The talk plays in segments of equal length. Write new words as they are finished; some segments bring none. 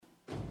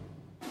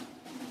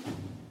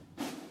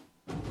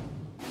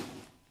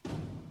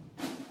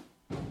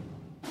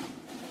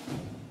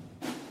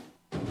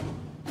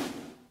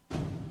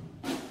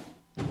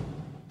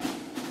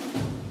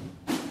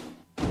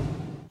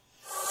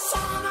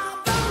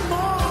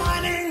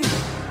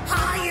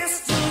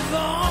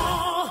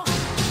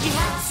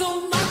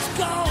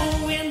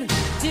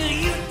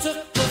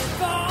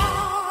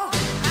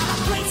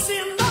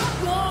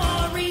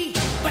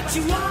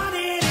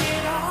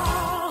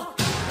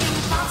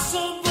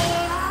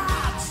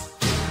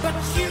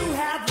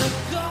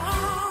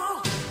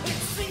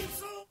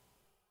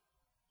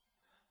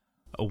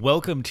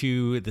Welcome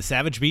to the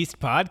Savage Beast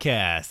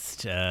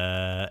Podcast,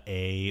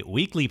 a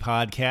weekly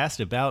podcast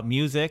about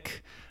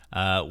music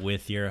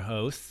with your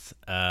hosts,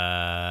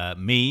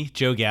 me,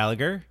 Joe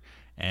Gallagher,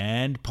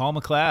 and Paul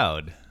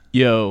McLeod.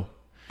 Yo,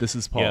 this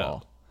is Paul.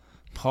 Yo.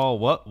 Paul,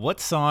 what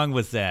song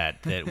was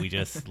that we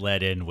just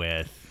led in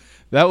with?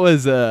 That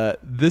was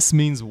This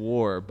Means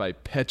War by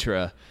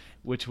Petra,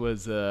 which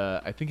was,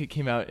 I think it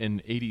came out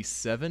in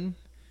 87.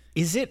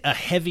 Is it a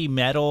heavy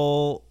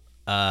metal,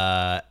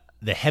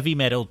 the heavy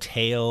metal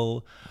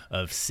tale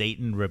of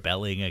Satan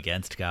rebelling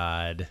against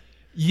God?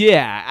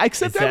 Yeah,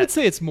 except I would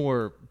say it's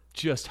more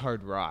just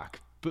hard rock,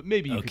 but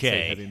maybe you could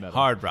say heavy metal.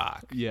 Hard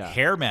rock. Yeah.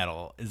 Hair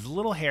metal is a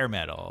little hair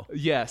metal.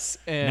 Yes,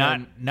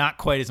 and Not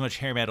quite as much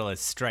hair metal as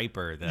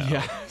Stryper, though.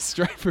 yeah,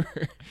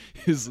 Stryper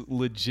is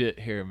legit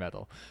hair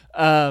metal.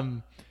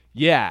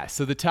 Yeah,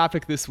 so the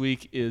topic this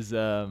week is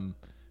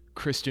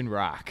Christian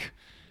rock.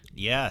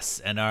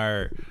 Yes, and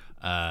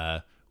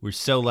we're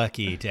so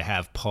lucky to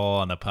have Paul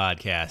on the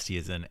podcast. He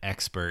is an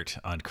expert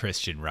on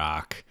Christian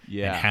rock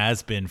and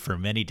has been for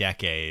many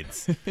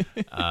decades.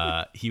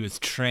 He was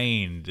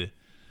trained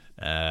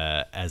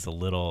as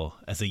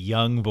a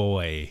young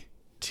boy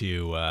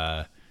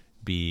to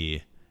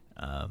be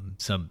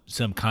some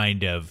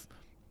kind of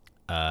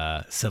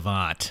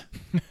savant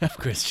of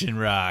Christian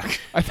rock.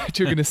 I thought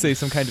you were going to say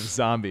some kind of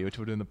zombie, which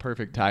would have been the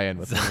perfect tie-in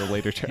with one of the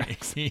later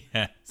tracks.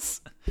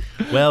 Yes.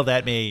 Well,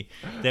 we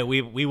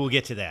will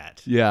get to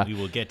that. Yeah. We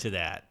will get to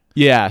that.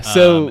 Yeah.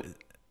 So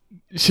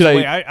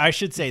I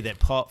should say that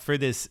Paul for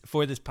this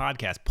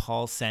podcast,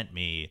 Paul sent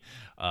me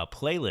a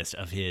playlist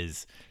of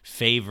his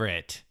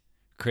favorite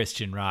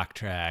Christian rock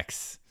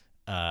tracks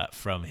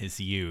from his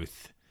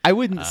youth. I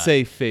wouldn't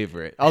say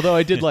favorite, although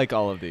I did like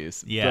all of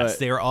these. Yes,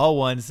 they were all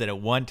ones that at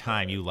one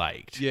time you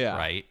liked. Yeah,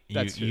 right.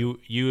 That's true.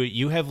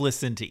 You have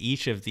listened to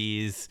each of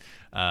these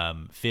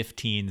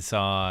 15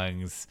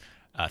 songs,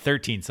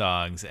 13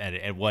 songs, and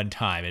at one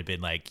time had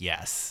been like,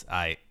 yes,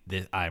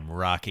 I'm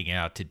rocking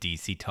out to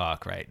DC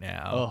Talk right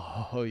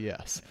now. Oh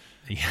yes,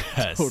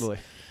 yes, totally.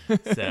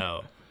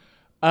 So,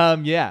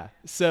 yeah.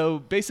 So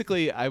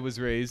basically, I was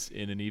raised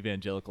in an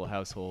evangelical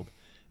household,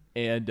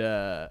 and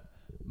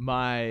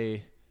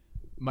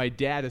my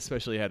dad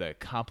especially had a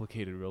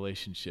complicated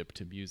relationship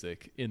to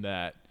music in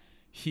that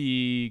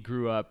he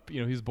grew up, he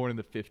was born in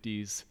the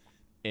 50s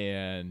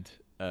and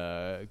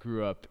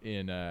grew up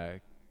in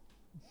a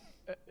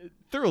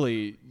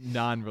thoroughly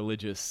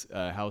non-religious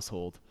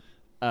household.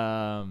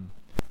 Man,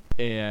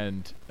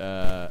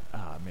 my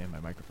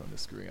microphone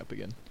is screwing up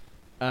again.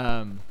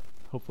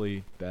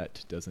 Hopefully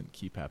that doesn't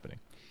keep happening.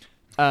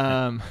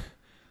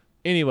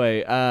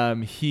 Anyway,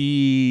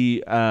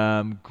 he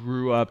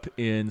grew up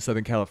in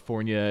Southern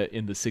California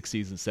in the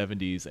 60s and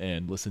 70s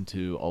and listened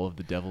to all of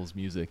the Devil's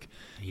music.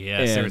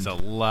 Yes, there was a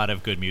lot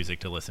of good music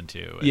to listen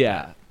to at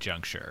that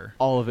juncture.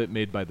 All of it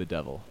made by the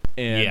devil.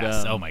 And,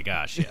 yes, oh my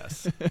gosh,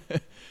 yes.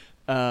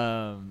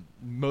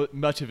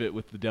 Much of it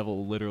with the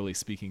devil literally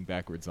speaking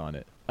backwards on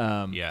it.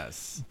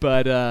 Yes.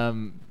 But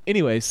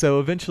anyway,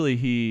 so eventually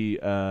he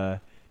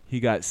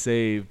got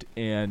saved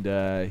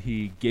and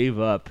he gave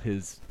up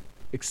his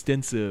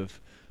extensive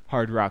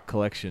hard rock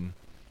collection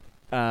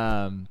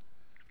of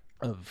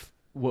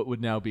what would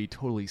now be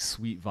totally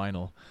sweet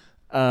vinyl.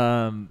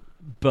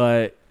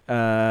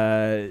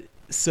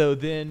 So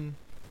then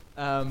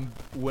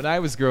when I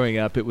was growing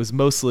up, it was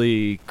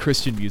mostly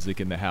Christian music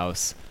in the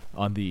house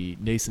on the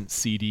nascent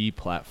CD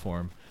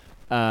platform.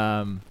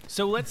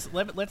 So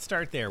let's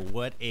start there.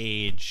 What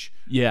age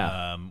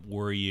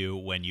were you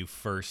when you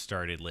first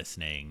started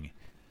listening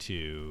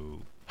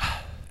to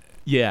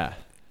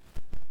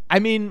I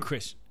mean,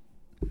 Chris?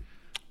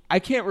 I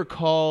can't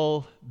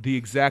recall the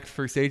exact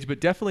first age, but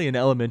definitely in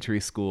elementary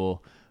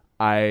school,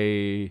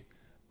 I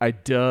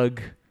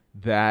dug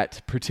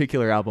that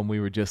particular album we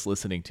were just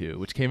listening to,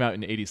 which came out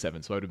in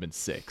 87, so I would have been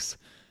 6.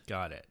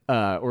 Got it.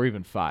 Or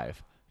even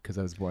 5, because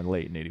I was born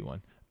late in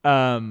 81.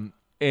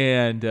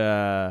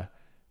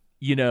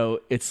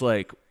 It's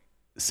like,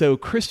 so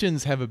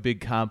Christians have a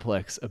big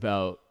complex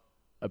about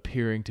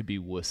appearing to be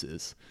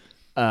wusses.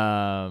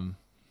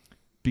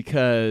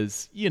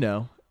 Because,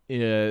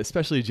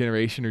 especially a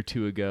generation or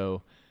two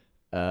ago,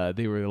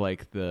 they were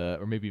like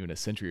or maybe even a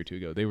century or two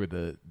ago, they were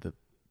the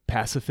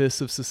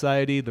pacifists of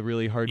society, the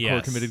really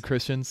hardcore committed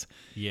Christians.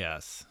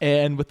 Yes.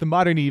 And with the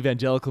modern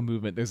evangelical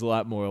movement, there's a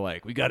lot more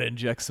like, we got to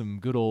inject some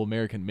good old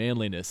American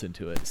manliness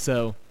into it.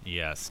 So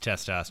yes,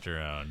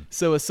 testosterone.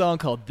 So a song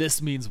called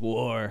This Means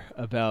War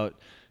about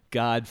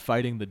God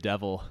fighting the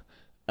devil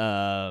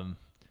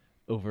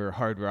over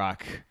hard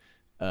rock,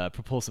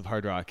 propulsive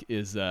hard rock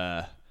is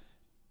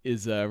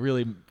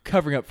really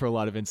covering up for a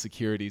lot of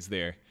insecurities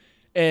there.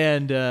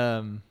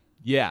 And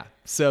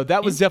so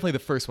that was definitely the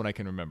first one I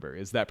can remember,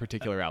 is that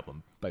particular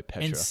album by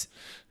Petra.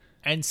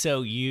 And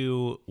so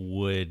you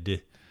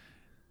would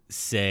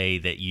say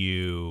that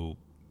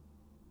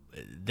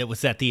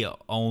was that the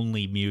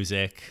only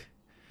music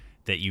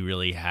that you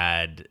really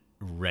had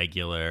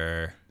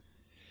regular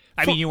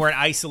I mean, you weren't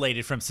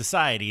isolated from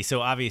society,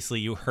 so obviously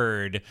you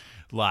heard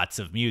lots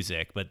of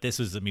music, but this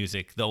was the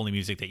only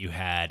music that you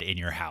had in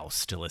your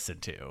house to listen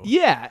to.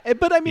 Yeah,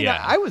 but I mean,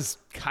 I was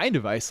kind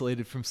of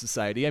isolated from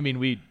society. I mean,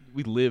 we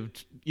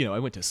lived, I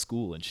went to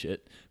school and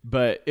shit,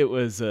 but it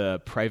was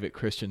a private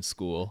Christian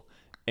school,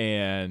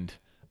 and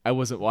I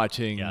wasn't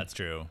watching that's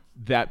true.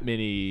 that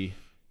many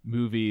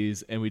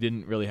movies, and we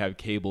didn't really have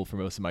cable for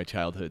most of my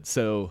childhood.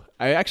 So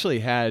I actually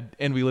had,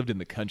 and we lived in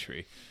the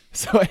country,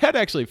 so I had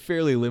actually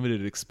fairly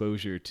limited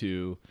exposure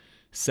to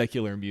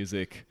secular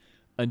music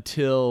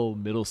until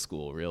middle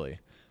school, really.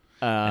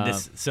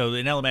 So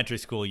in elementary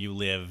school, you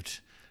lived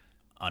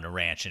on a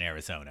ranch in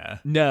Arizona.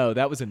 No,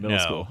 that was in middle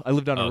school. I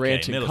lived on a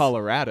ranch in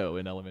Colorado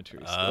in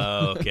elementary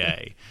school.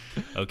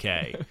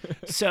 Okay.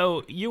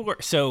 So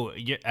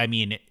I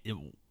mean,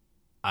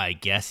 I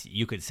guess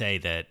you could say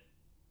that.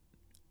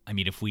 I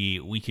mean, if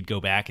we could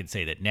go back and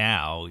say that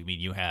now, I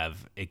mean, you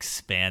have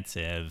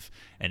expansive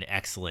and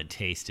excellent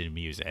taste in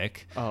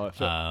music. Oh,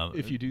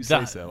 if you do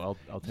say so,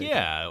 I'll take it.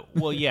 Yeah,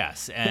 well,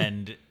 yes,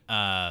 and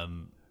that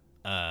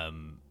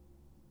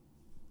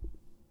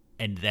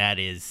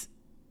is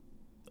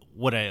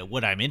what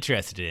I'm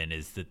interested in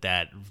is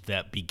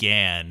that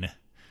began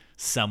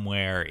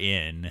somewhere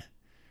in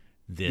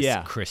this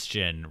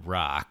Christian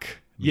rock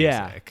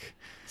music.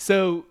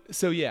 So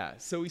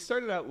we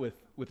started out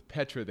with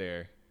Petra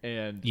there.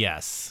 And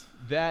yes,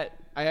 that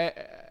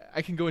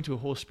I can go into a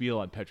whole spiel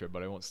on Petra,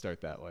 but I won't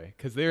start that way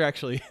because they're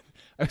actually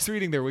I was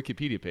reading their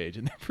Wikipedia page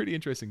and they're pretty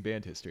interesting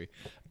band history.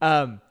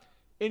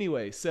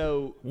 Anyway,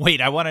 so wait,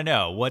 I want to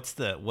know what's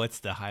the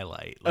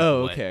highlight?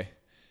 Okay.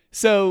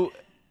 So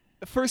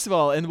first of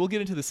all, and we'll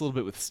get into this a little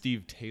bit with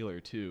Steve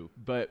Taylor too,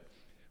 but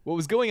what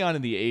was going on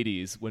in the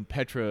 80s when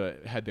Petra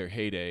had their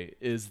heyday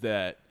is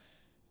that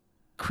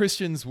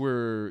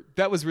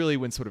that was really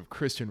when sort of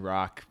Christian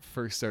rock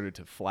first started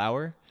to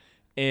flower.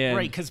 And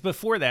right, because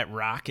before that,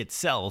 rock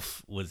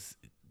itself was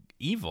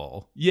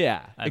evil.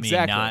 Yeah, I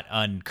exactly. mean, not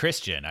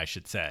unchristian, I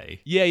should say.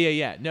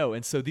 Yeah. No,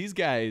 and so these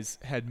guys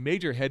had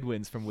major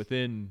headwinds from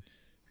within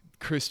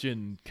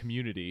Christian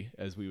community,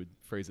 as we would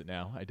phrase it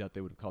now. I doubt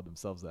they would have called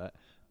themselves that.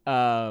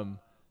 That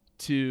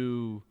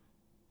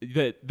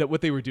what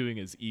they were doing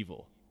is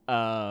evil,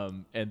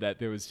 and that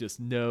there was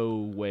just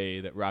no way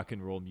that rock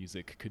and roll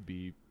music could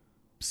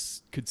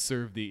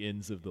serve the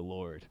ends of the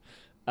Lord.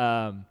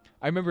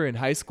 I remember in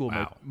high school,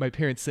 my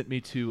parents sent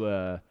me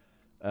to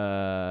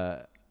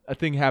a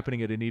thing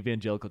happening at an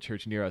evangelical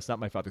church near us. Not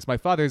my father's. My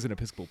father's an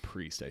Episcopal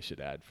priest, I should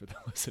add for the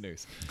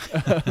listeners.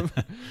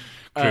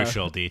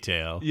 Crucial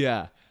detail.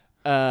 Yeah.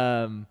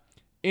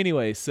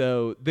 Anyway,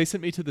 so they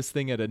sent me to this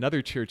thing at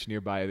another church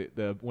nearby,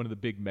 one of the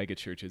big mega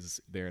churches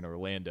there in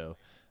Orlando,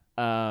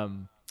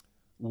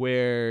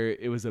 where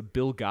it was a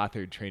Bill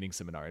Gothard training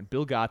seminar. And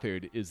Bill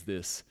Gothard is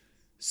this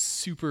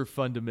super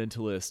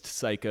fundamentalist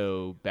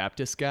psycho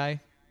Baptist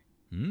guy.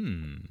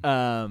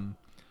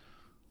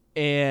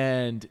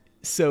 And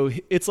so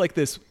it's like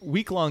this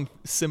week-long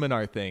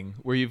seminar thing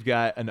where you've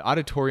got an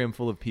auditorium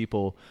full of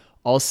people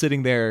all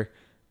sitting there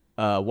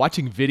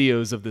watching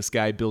videos of this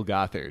guy Bill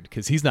Gothard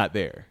because he's not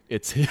there.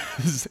 It's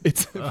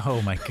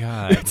oh my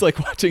god, it's like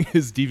watching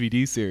his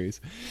DVD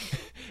series.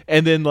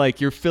 And then like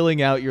you're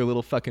filling out your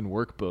little fucking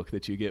workbook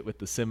that you get with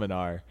the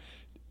seminar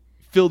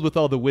filled with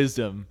all the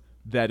wisdom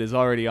that is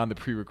already on the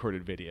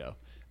pre-recorded video.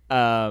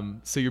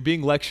 So you're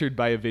being lectured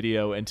by a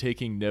video and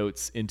taking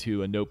notes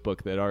into a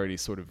notebook that already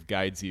sort of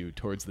guides you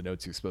towards the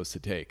notes you're supposed to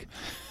take.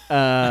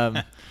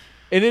 And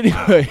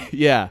anyway,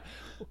 yeah.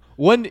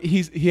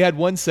 He had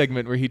one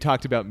segment where he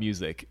talked about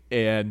music.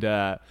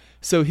 And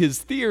so his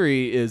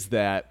theory is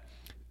that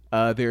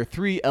there are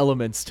three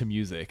elements to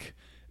music.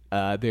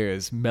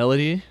 There's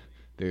melody,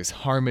 there's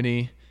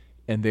harmony,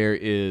 and there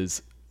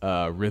is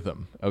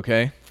rhythm,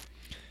 okay?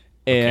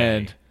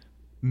 And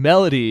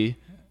melody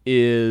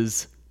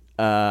is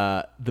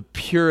the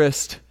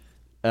purest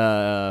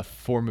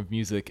form of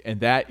music, and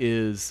that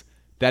is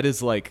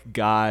like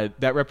God.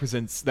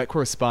 That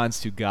corresponds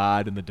to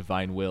God and the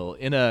divine will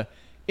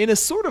in a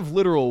sort of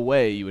literal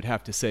way, you would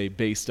have to say,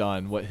 based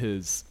on what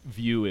his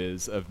view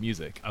is of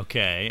music.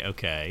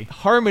 Okay.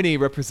 Harmony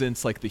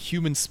represents like the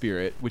human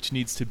spirit, which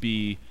needs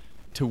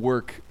to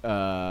work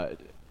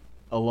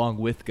along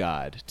with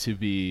God to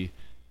be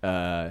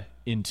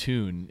in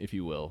tune, if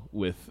you will,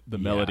 with the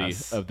melody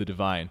of the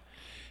divine.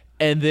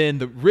 And then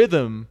the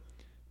rhythm,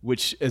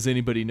 which, as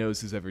anybody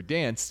knows who's ever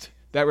danced,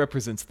 that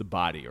represents the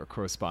body or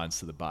corresponds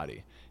to the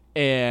body.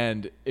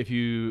 And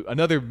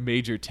another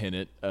major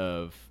tenet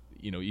of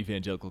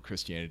evangelical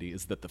Christianity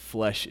is that the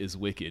flesh is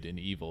wicked and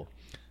evil,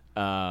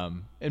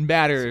 and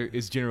matter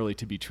is generally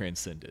to be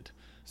transcended.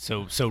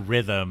 So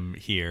rhythm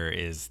here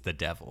is the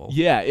devil.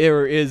 Yeah,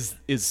 or is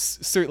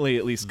certainly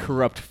at least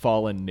corrupt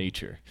fallen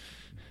nature.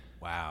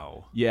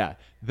 Wow. Yeah.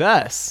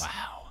 Thus,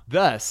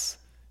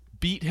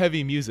 beat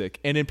heavy music,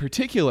 and in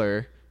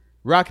particular,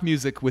 rock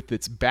music with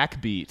its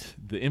backbeat,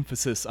 the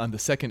emphasis on the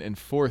second and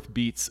fourth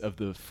beats of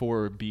the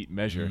 4-beat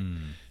measure,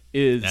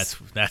 is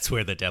that's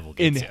where the devil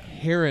gets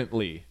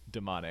inherently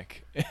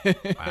demonic.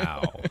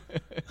 Wow.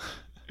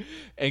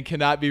 and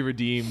cannot be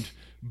redeemed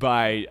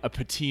by a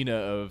patina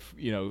of,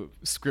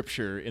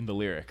 scripture in the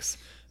lyrics.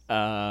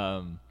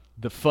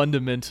 The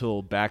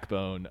fundamental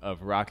backbone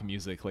of rock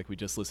music, like we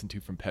just listened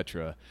to from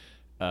Petra,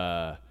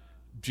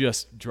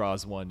 just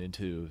draws one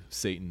into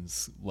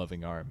Satan's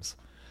loving arms.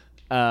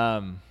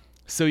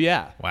 So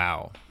yeah.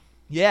 Wow.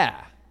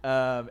 Yeah.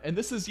 And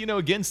this is,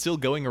 again, still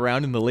going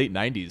around in the late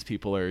 90s.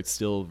 People are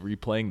still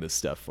replaying this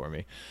stuff for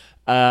me.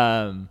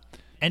 And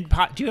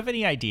do you have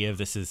any idea if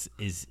this is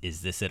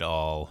this at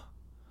all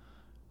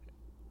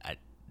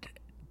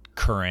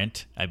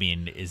current? I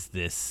mean, is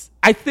this...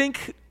 I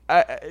think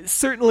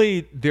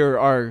certainly there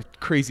are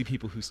crazy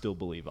people who still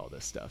believe all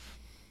this stuff.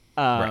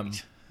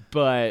 Right.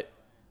 But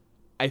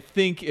I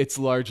think it's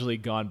largely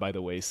gone by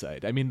the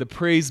wayside. I mean, the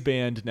praise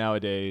band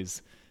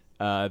nowadays,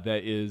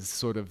 that is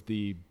sort of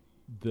the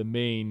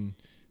main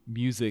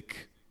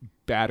music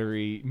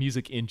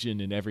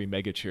engine in every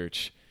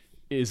megachurch,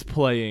 is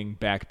playing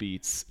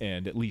backbeats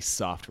and at least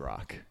soft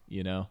rock,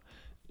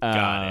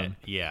 Got it.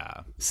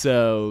 Yeah.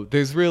 So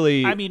there's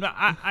really... I mean,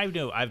 I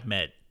know I've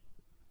met,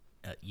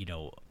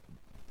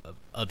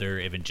 other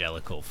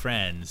evangelical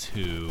friends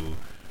who,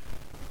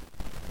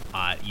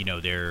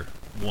 they're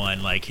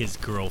one, like his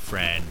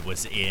girlfriend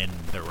was in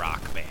the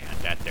rock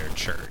band at their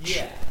church.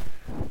 Yeah.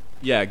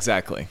 Yeah,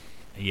 exactly.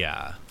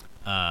 Yeah.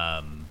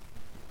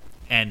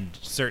 And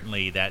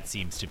certainly that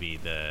seems to be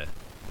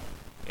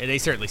they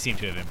certainly seem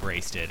to have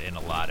embraced it in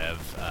a lot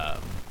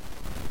of,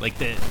 like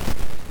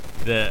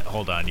the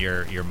hold on,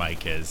 your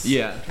mic is...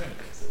 Yeah. I'm trying to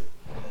fix it.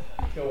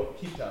 Go,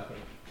 keep talking.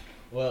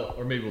 Well,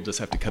 or maybe we'll just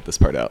have to cut this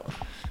part out.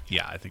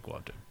 Yeah, I think we'll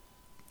have to.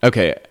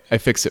 Okay, I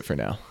fixed it for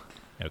now.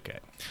 Okay.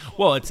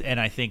 Well, and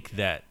I think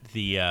that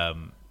I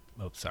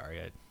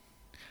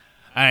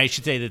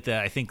should say that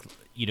I think,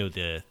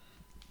 the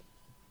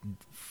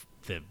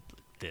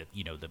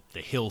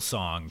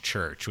Hillsong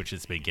Church, which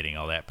has been getting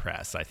all that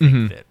press, I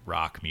think that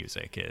rock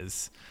music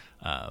is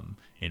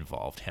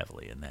involved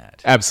heavily in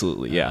that.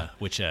 Absolutely, yeah.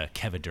 Which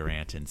Kevin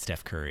Durant and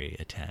Steph Curry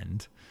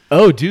attend.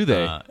 Oh, do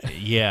they?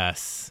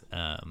 Yes,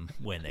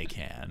 when they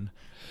can.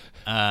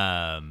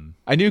 I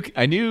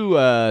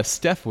knew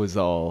Steph was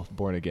all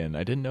born again.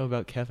 I didn't know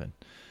about Kevin.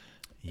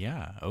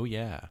 Yeah. Oh,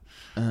 yeah.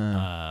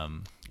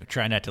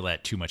 Try not to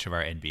let too much of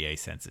our NBA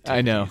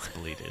sensitivities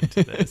bleed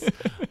into this.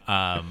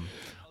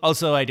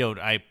 Also, I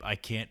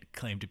can't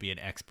claim to be an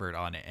expert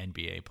on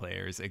NBA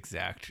players'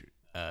 exact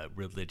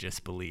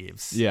religious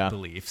beliefs.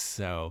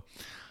 So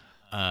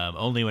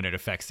only when it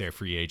affects their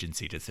free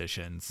agency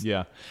decisions.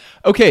 Yeah.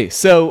 Okay.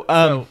 So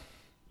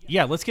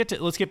let's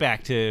get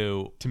back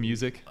to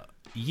music.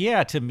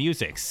 To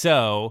music.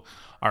 So,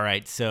 all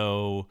right.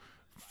 So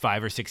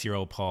 5 or 6 year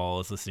old Paul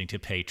is listening to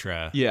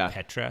Petra. Yeah.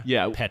 Petra.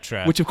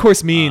 Which of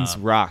course means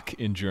rock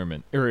in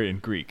German or in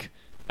Greek.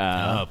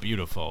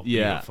 Beautiful.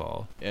 Yeah.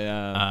 Beautiful.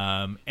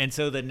 And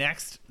so the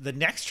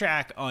next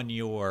track on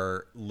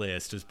your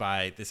list was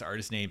by this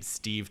artist named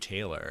Steve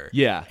Taylor.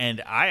 Yeah.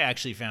 And I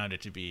actually found it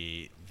to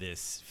be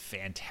this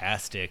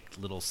fantastic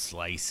little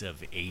slice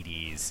of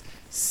 80s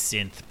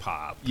synth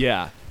pop.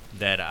 Yeah.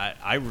 That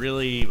I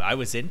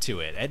was into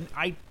it. And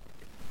I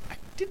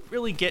didn't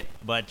really get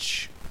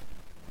much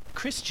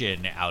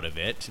Christian out of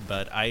it,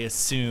 but I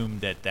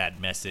assume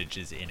that message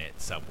is in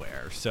it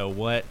somewhere. So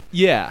what?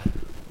 Yeah.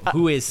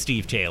 Who is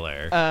Steve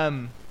Taylor?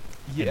 And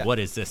what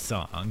is this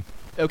song?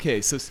 Okay,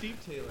 so Steve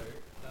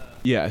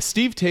Taylor.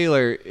 Steve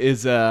Taylor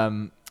is.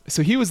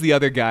 So he was the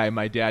other guy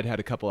my dad had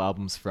a couple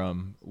albums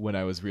from when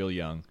I was real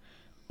young,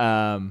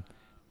 and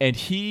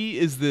he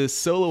is this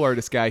solo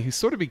artist guy who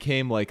sort of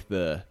became like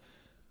the,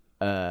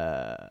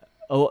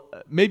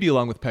 maybe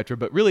along with Petra,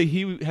 but really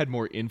he had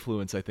more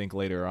influence I think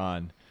later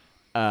on,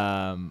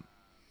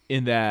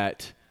 in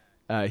that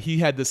he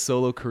had this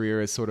solo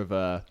career as sort of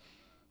a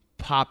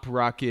pop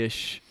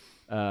rockish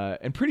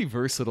and pretty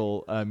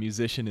versatile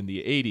musician in the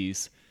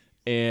 80s,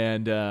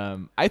 and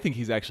I think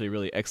he's actually a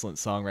really excellent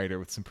songwriter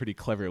with some pretty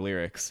clever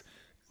lyrics,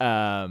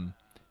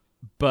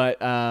 but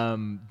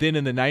then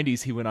in the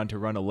 90s he went on to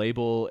run a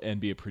label and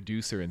be a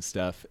producer and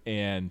stuff,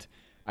 and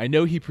I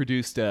know he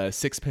produced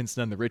Sixpence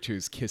None the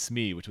Richer's Kiss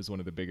Me, which was one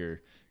of the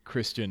bigger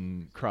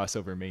Christian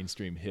crossover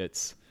mainstream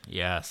hits.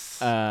 Yes.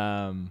 He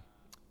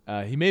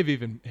may have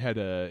even had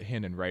a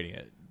hand in writing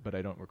it, but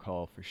I don't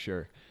recall for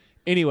sure.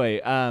 Anyway,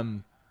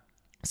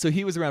 so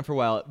he was around for a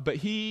while, but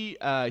he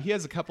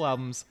has a couple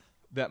albums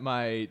that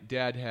my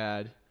dad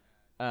had,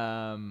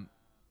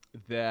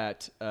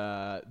 that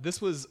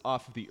this was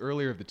off of the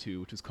earlier of the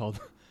two, which was called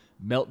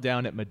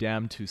Meltdown at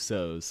Madame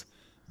Tussauds.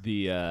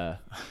 The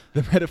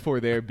metaphor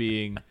there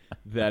being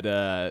that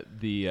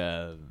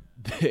the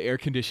air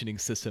conditioning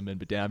system in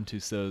Madame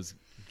Tussauds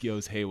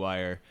goes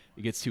haywire,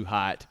 it gets too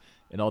hot,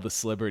 and all the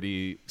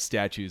celebrity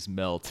statues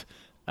melt.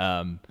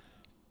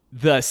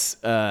 Thus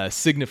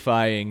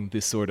signifying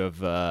this sort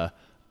of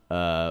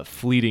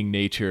fleeting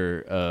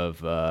nature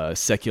of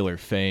secular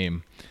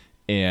fame,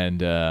 and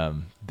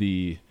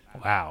the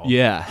wow,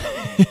 yeah,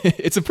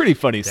 it's a pretty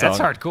funny song. That's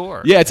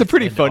hardcore. Yeah, it's a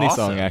pretty funny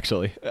awesome song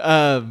actually.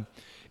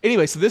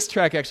 Anyway, so this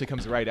track actually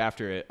comes right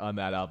after it on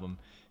that album,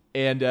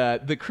 And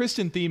the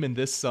Christian theme in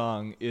this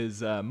song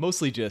is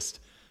mostly just.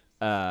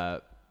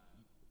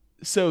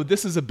 So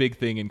this is a big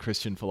thing in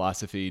Christian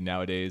philosophy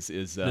nowadays.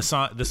 Is the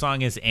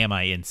song is "Am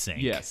I in Sync"?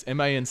 Yes,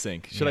 "Am I in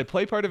Sync"? Should I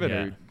play part of it,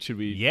 or should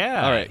we?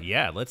 Yeah, all right.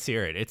 Yeah, let's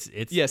hear it. It's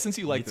yeah. Since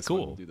you like it's this, cool.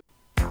 One, we'll do that.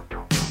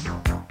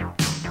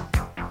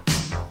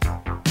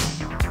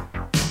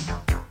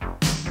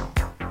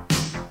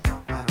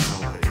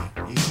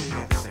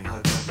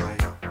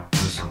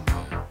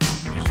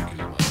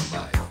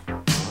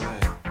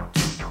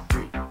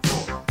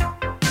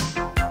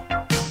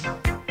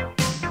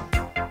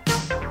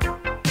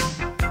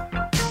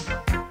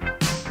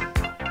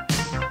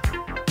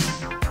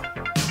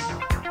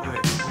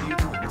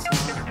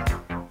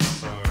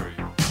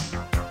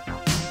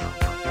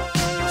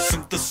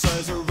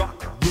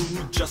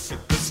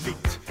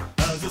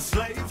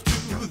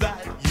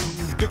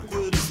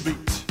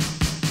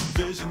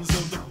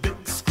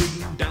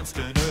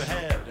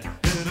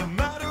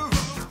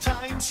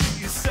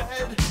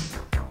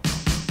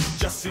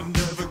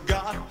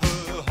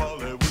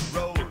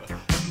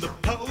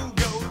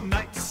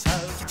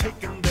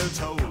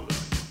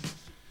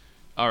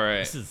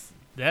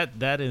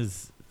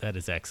 That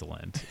is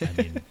excellent.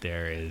 I mean,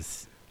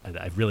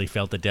 I really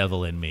felt the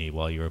devil in me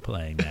while you were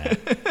playing that.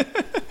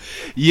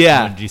 Yeah.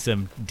 I want to do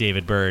some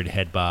David Byrd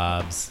head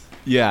bobs.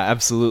 Yeah,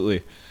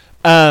 absolutely.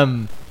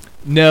 No,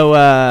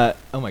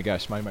 oh my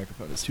gosh, my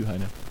microphone is too high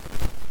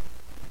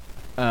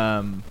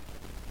now.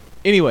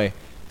 Anyway,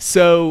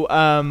 so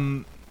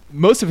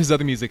most of his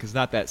other music is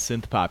not that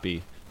synth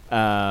poppy.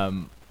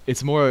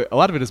 It's more, a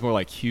lot of it is more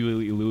like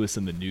Huey Lewis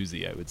and the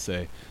Newsy, I would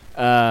say.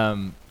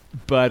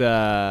 But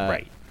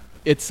right.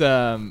 It's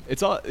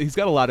all, he's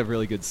got a lot of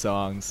really good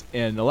songs,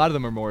 and a lot of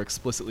them are more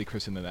explicitly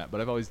Christian than that, but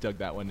I've always dug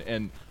that one.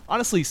 And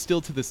honestly,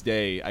 still to this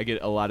day, I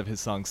get a lot of his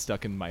songs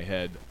stuck in my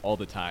head all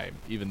the time,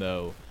 even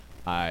though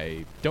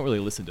I don't really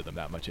listen to them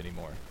that much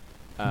anymore.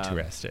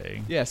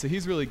 Interesting. Yeah, so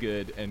he's really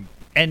good and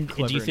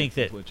clever do you think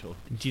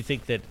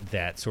that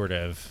that sort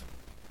of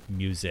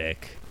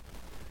music,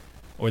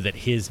 or that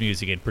his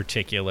music in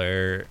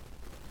particular,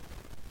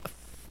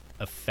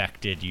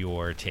 affected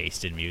your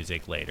taste in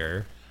music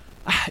later?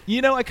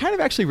 You know, I kind of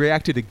actually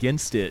reacted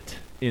against it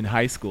in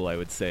high school, I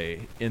would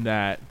say, in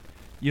that,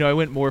 you know, I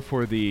went more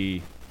for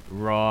the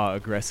raw,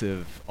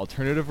 aggressive,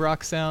 alternative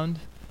rock sound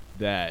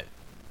that,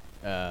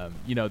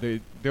 you know, there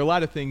are a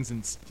lot of things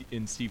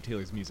in Steve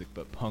Taylor's music,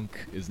 but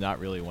punk is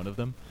not really one of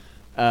them.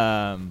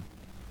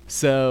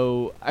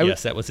 So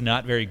that was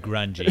not very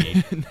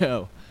grungy.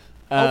 No.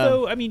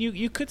 Although, I mean,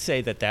 you could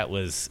say that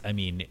was, I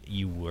mean,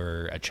 you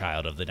were a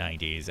child of the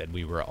 90s, and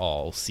we were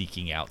all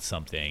seeking out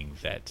something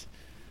that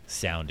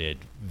sounded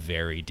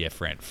very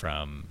different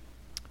from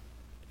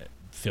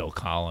Phil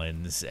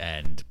Collins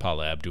and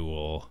Paula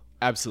Abdul.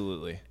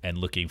 Absolutely. And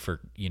looking for,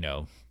 you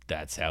know,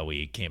 that's how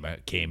we came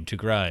to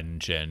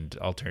grunge and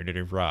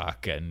alternative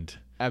rock. And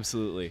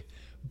absolutely.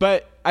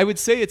 But I would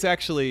say it's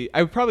actually,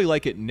 I would probably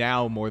like it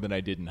now more than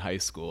I did in high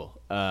school.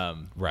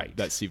 Right.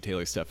 That Steve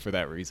Taylor stuff, for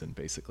that reason,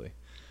 basically.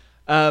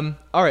 All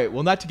right.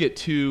 Well, not to get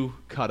too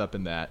caught up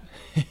in that.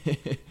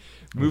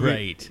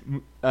 Right.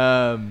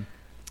 Well,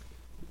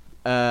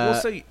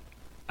 so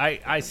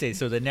I say,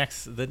 so the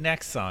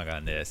next song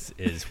on this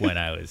is when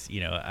I was, you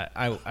know,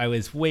 I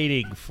was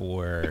waiting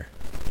for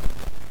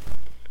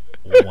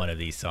one of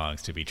these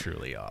songs to be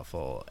truly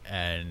awful,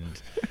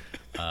 and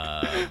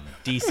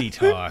DC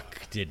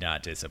Talk did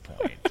not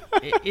disappoint.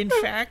 In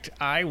fact,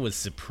 I was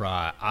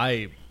surprised.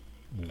 I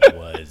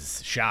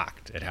was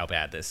shocked at how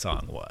bad this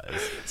song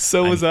was.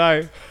 So was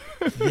I.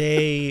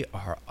 They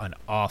are an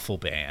awful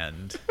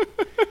band.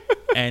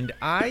 And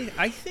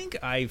I think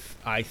I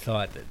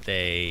thought that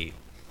they,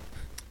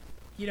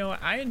 you know,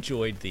 I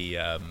enjoyed the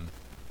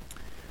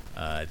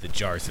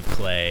Jars of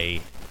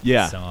Clay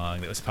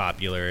song that was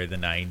popular in the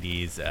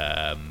 90s.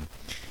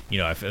 You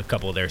know, a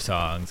couple of their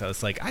songs, I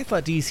was like, I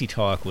thought DC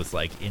Talk was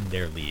like in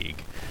their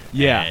league.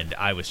 Yeah. And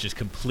I was just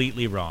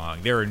completely wrong.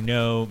 There are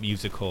no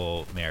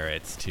musical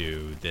merits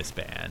to this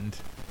band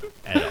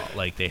at all.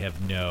 Like, they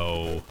have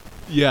no.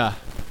 Yeah.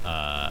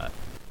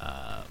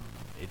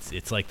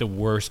 It's like the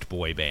worst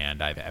boy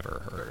band I've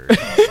ever heard.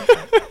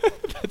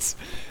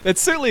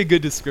 That's certainly a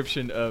good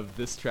description of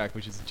this track,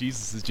 which is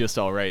Jesus Is Just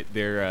All Right,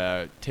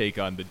 their take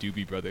on the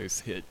Doobie Brothers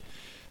hit.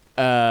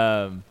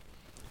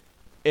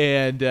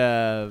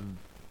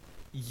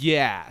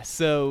 Yeah,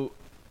 so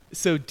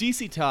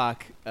DC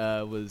Talk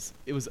was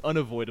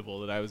unavoidable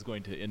that I was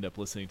going to end up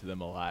listening to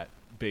them a lot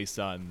based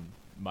on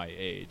my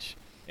age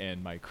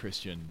and my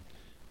Christian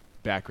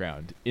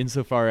background,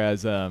 insofar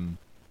as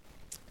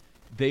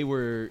they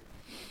were.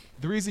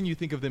 The reason you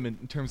think of them in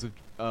terms of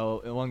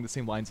along the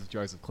same lines as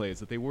Jars of Clay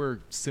is that they were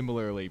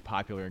similarly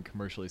popular and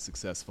commercially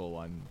successful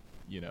on,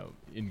 you know,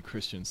 in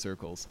Christian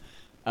circles.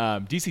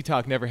 DC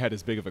Talk never had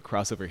as big of a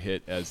crossover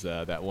hit as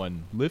that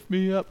one "Lift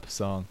Me Up"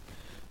 song,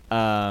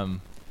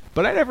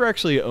 but I never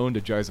actually owned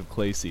a Jars of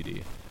Clay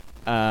CD.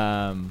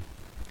 Anyway,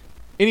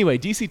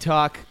 DC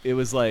Talk, it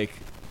was like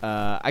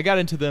I got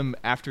into them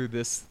after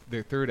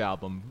their third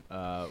album,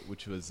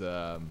 which was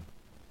Free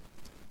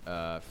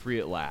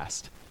at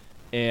Last.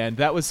 and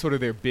that was sort of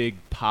their big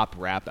pop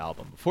rap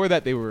album. Before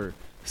that, they were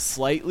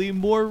slightly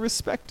more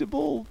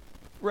respectable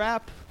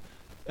rap,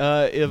 in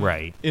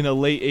a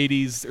late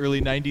 80s,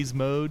 early 90s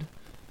mode.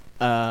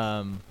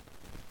 And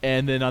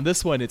then on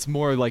this one, it's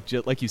more like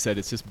you said,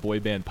 it's just boy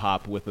band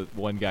pop with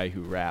one guy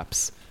who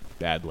raps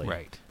badly.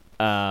 Right.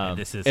 And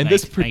this is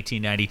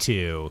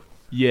 1992.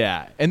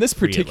 Yeah, and this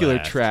particular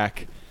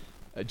track,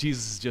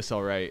 Jesus Is Just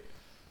Alright,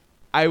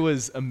 I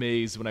was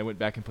amazed when I went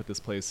back and put this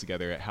playlist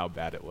together at how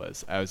bad it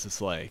was. I was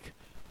just like,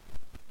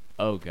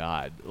 oh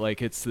God.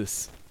 Like, it's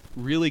this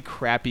really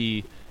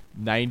crappy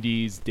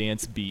 90s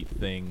dance beat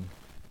thing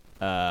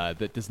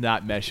that does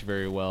not mesh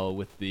very well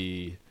with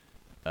the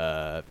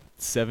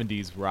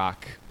 70s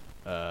rock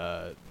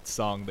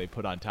song they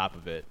put on top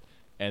of it,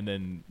 and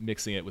then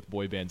mixing it with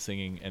boy band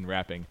singing and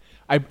rapping.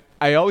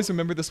 I always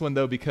remember this one,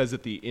 though, because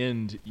at the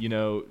end,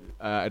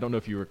 I don't know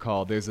if you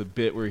recall, there's a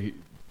bit where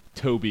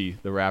Toby,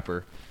 the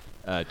rapper,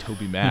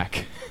 Toby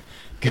Mac,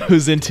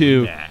 goes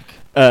into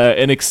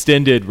an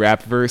extended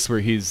rap verse where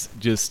he's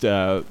just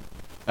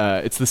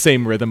it's the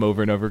same rhythm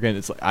over and over again.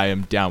 It's like, I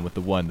am down with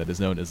the one that is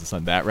known as the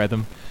sun, that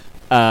rhythm.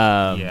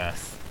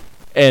 Yes.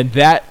 And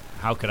that,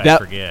 how could I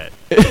forget?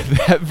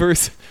 That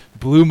verse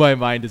blew my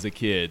mind as a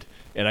kid,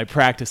 and I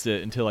practiced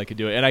it until I could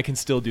do it, and I can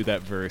still do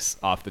that verse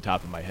off the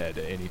top of my head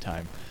at any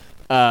time.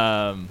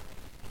 And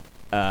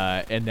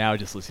now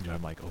just listening to it,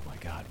 I'm like, oh my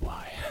God,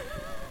 why?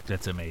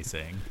 That's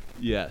amazing.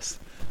 Yes.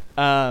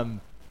 All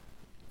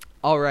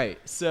right.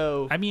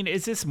 So, I mean,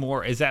 is that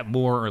more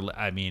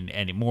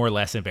any more or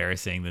less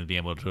embarrassing than being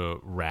able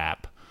to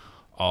rap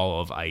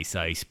all of Ice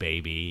Ice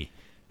Baby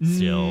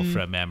still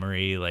from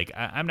memory? Like,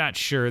 I'm not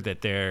sure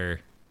that they're...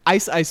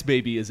 Ice Ice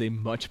Baby is a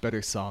much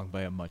better song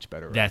by a much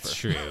better rapper. That's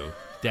true.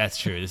 That's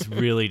true. This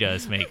really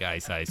does make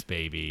Ice Ice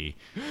Baby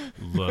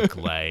look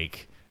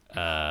like,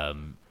 a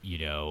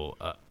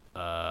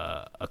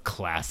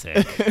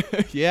classic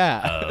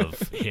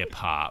of hip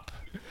hop.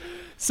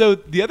 So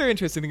the other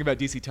interesting thing about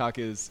DC Talk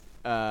is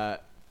the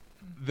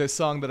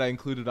song that I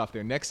included off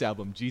their next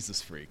album,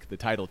 Jesus Freak, the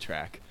title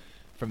track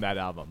from that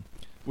album,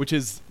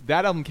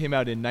 that album came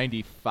out in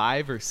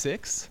 95 or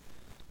 6.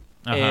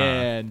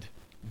 And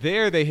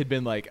there they had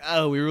been like,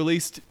 oh, we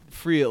released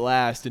Free at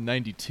Last in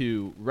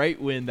 92,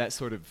 right when that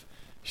sort of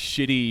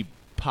shitty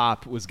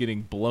pop was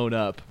getting blown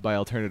up by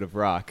alternative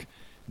rock.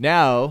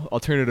 Now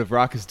alternative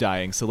rock is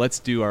dying, so let's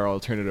do our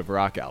alternative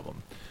rock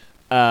album.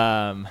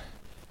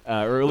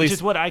 Or at least, which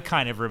is what I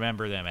kind of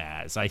remember them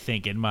as, I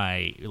think, in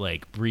my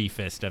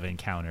briefest of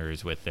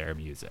encounters with their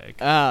music.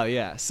 Oh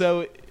yeah.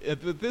 So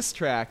with this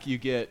track, you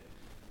get.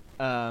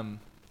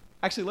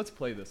 Actually, let's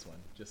play this one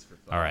just for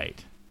fun. All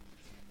right.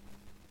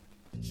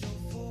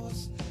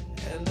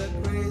 And the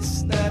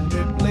grace that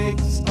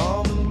reflects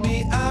on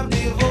me, I'm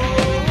devoted.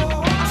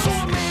 I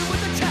saw a man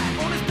with a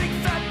tack on his big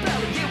fat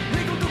belly. It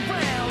wiggled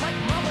around like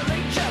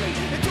marmalade jelly.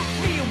 It took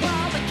me a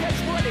while to catch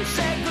what he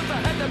said, 'cause I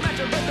had to match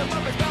a rhythm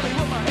of his belly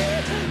with my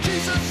head.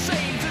 Jesus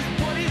saves is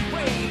what he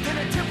raved in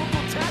a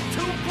typical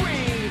tattoo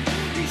green.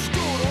 He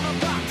stood on a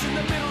box in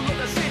the middle of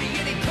the city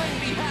and he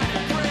claimed he had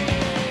a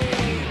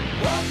dream.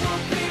 What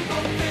will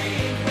people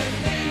think when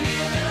they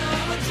hear that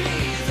I'm a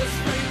Jesus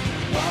freak?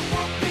 What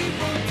will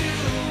people do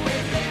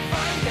if they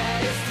find that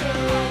it's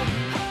true?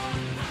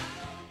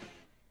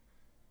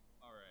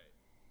 All right.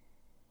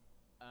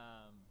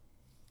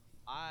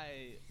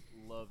 I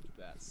loved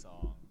that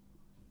song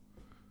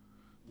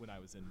when I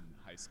was in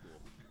high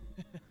school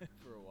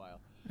for a while.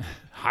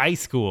 High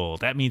school.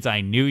 That means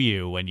I knew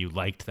you when you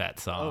liked that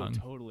song.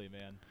 Oh, totally,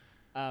 man.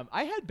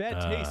 I had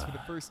bad taste for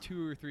the first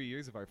 2 or 3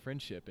 years of our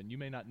friendship, and you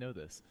may not know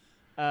this.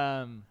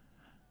 Yeah,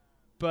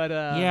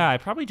 I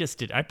probably just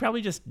did. I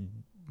probably just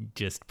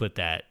put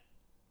that.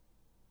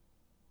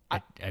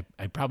 I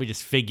probably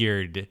just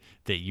figured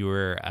that you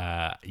were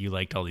you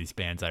liked all these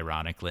bands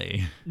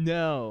ironically.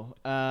 No.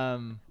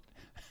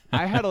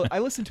 I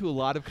listened to a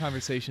lot of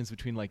conversations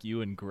between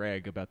you and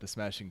Greg about the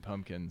Smashing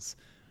Pumpkins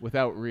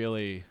without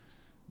really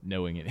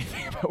knowing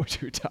anything about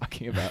what you were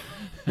talking about.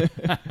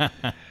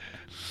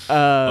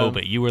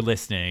 But you were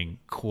listening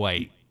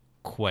quite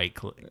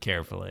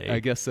carefully. I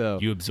guess so.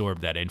 You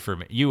absorbed that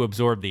You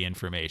absorbed the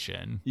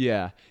information.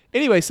 Yeah.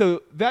 Anyway,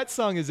 so that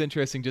song is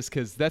interesting just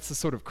because that's the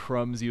sort of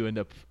crumbs you end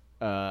up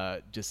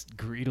just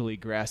greedily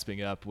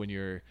grasping up when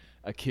you're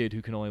a kid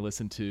who can only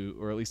listen to,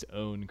 or at least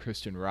own,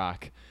 Christian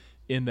rock.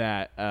 In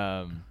that,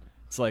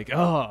 it's like,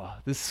 oh,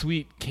 this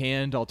sweet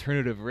canned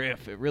alternative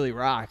riff, it really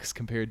rocks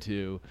compared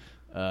to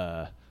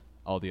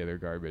all the other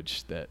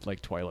garbage that,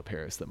 like Twyla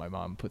Paris, that my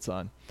mom puts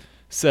on.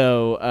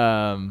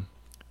 So,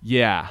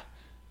 yeah,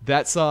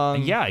 that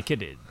song. Yeah, I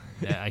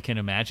can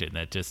imagine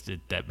that.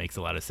 That makes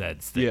a lot of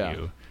sense.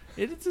 That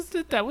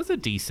that was a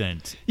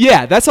decent.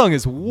 Yeah, that song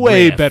is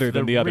way riff, better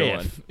than the other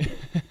one.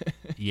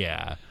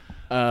 Yeah,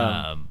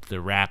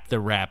 the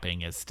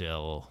rapping is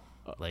still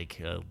like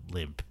a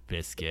Limp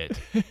Bizkit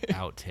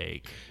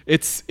outtake.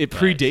 It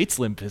predates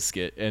Limp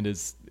Bizkit and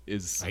is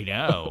I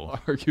know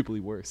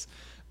arguably worse.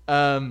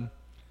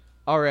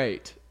 All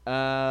right.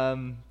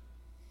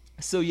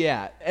 So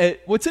yeah,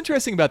 what's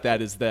interesting about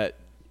that is that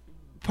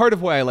part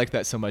of why I like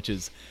that so much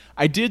is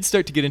I did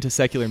start to get into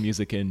secular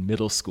music in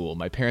middle school.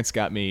 My parents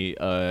got me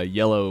a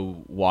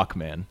yellow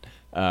Walkman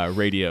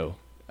radio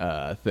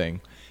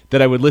thing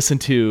that I would listen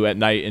to at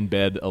night in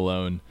bed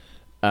alone.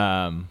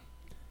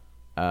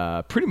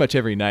 Pretty much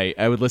every night,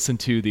 I would listen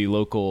to the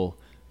local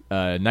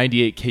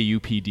 98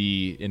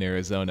 KUPD in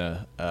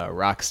Arizona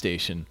rock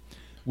station,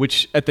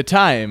 which at the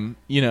time,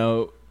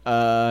 your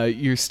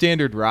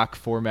standard rock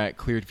format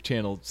clear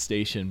channel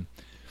station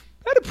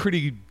had a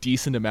pretty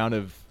decent amount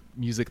of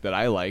music that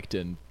I liked,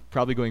 and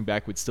probably going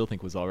back would still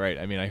think was all right.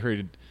 I mean, I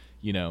heard,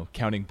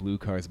 Counting Blue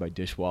Cars by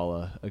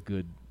Dishwalla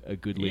a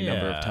goodly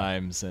number of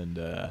times, and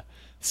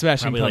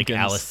Smashing Pumpkins. Like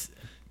Alice.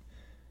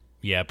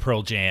 Yeah,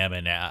 Pearl Jam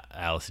and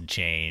Alice in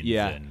Chains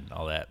and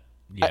all that.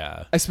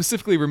 Yeah. I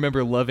specifically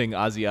remember loving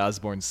Ozzy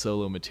Osbourne's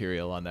solo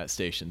material on that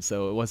station,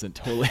 so it wasn't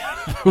totally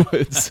out of the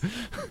woods.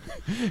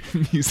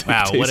 Music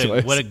wow,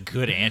 what a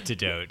good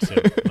antidote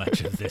to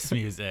much of this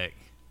music.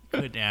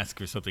 Couldn't ask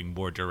for something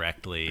more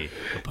directly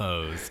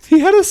opposed. He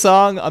had a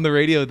song on the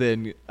radio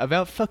then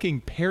about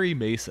fucking Perry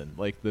Mason.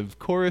 Like, the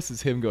chorus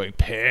is him going,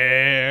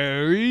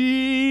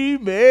 Perry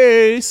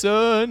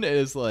Mason. And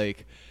it's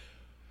like,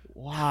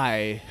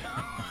 why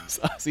was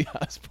Ozzy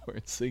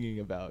Osbourne singing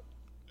about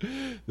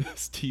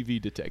this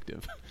TV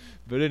detective?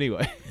 But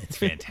anyway. It's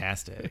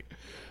fantastic.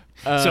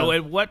 So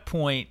at what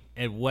point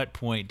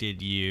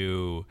did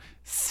you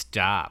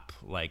stop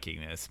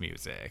liking this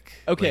music?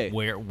 Okay.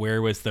 Like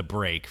where was the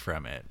break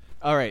from it?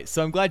 All right,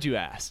 so I'm glad you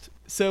asked.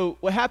 So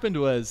what happened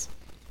was,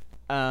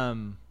 I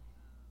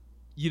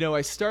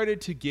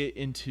started to get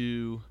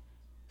into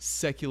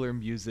secular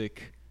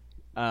music,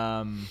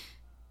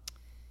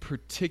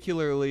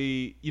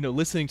 particularly,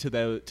 listening to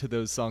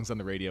those songs on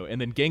the radio. And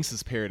then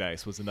Gangsta's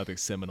Paradise was another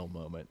seminal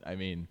moment. I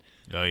mean,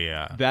 oh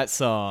yeah, that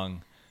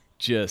song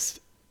just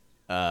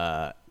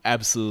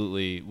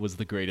absolutely was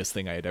the greatest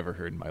thing I had ever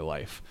heard in my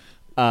life.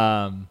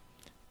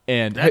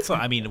 And that's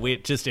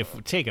if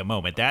we take a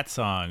moment, that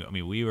song,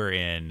 we were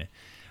in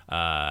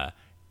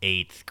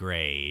 8th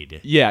grade.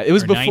 Yeah, it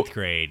was before 9th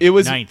grade. It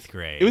was 9th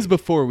grade. It was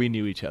before we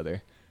knew each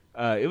other.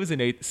 It was in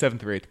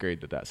 7th or 8th grade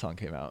that song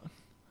came out.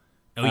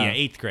 Oh yeah,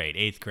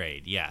 8th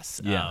grade.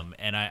 Yes. Yeah.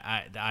 And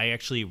I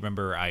actually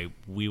remember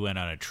we went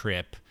on a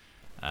trip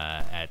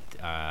at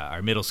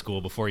our middle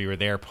school before you were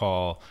there,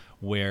 Paul,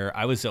 where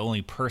I was the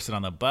only person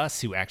on the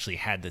bus who actually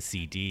had the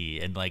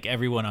CD, and like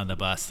everyone on the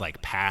bus like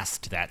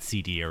passed that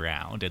CD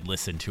around and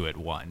listened to it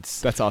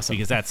once. That's awesome.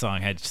 Because that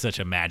song had such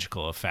a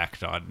magical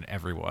effect on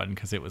everyone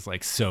because it was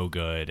like so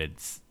good.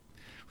 It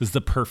was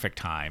the perfect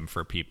time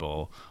for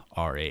people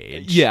our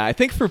age. Yeah, I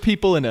think for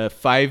people in a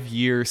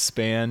 5-year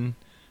span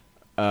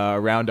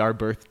around our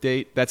birth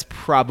date, that's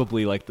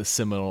probably like the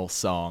seminal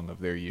song of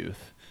their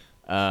youth.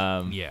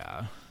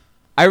 Yeah.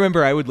 I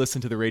remember I would listen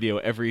to the radio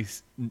every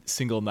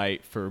single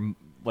night for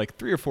like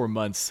 3 or 4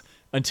 months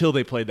until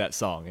they played that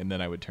song, and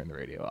then I would turn the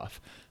radio off.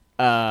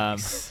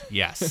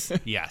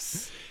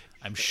 Yes.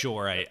 I'm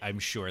sure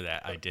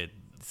that I did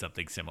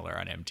something similar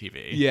on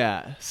MTV.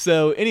 Yeah.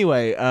 So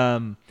anyway,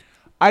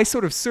 I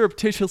sort of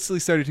surreptitiously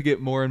started to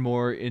get more and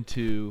more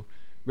into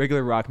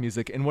regular rock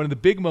music, and one of the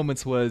big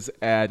moments was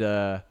at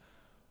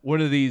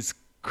one of these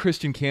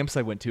Christian camps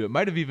I went to. It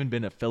might have even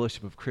been a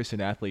Fellowship of Christian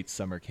Athletes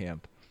summer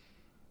camp.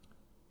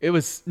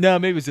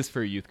 Maybe it was just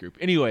for a youth group.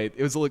 Anyway,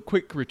 it was a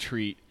quick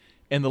retreat,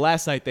 and the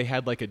last night they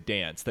had like a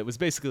dance that was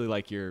basically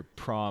like your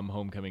prom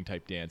homecoming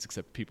type dance,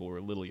 except people were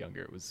a little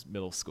younger. It was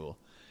middle school,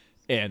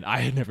 and I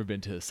had never been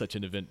to such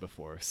an event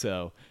before.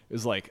 So it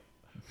was like,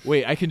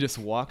 wait, I can just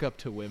walk up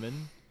to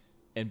women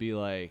and be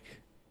like,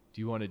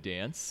 do you want to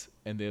dance?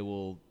 And they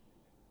will,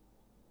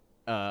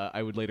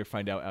 I would later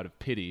find out of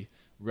pity,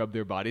 rub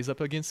their bodies up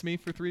against me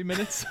for 3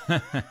 minutes.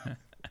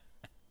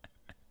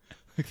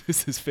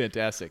 This is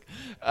fantastic.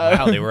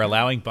 Wow, they were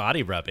allowing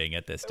body rubbing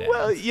at this dance.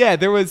 Well, yeah,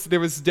 there was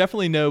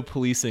definitely no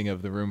policing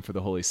of the room for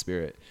the Holy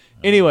Spirit.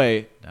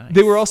 Anyway, nice.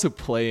 They were also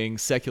playing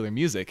secular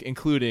music,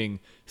 including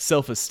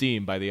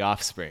Self-Esteem by The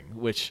Offspring,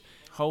 which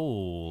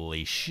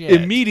holy shit,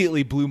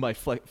 immediately blew my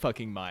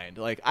fucking mind.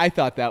 Like, I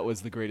thought that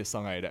was the greatest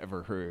song I had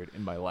ever heard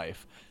in my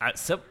life.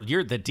 So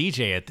you're the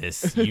DJ at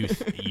this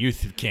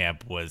youth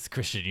camp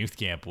Christian youth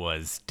camp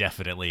was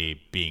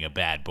definitely being a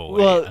bad boy.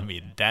 Well, I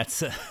mean,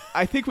 that's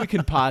I think we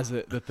can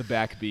posit that the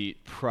backbeat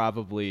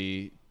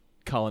probably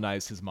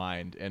colonized his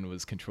mind and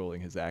was controlling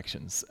his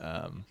actions.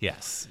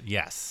 Yes.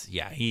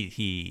 Yeah,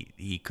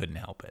 he couldn't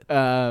help it.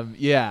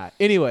 Yeah.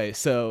 Anyway,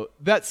 so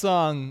that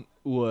song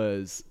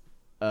was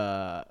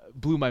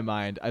blew my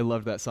mind. I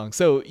loved that song.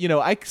 So,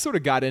 I sort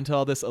of got into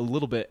all this a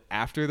little bit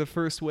after the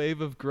first wave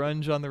of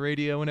grunge on the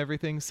radio and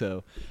everything.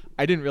 So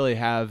I didn't really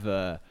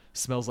have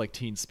Smells Like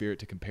Teen Spirit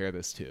to compare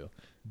this to.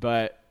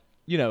 But,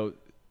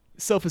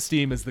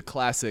 Self-Esteem is the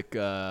classic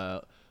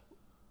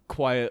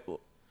quiet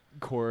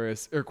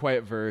chorus or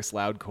quiet verse,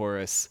 loud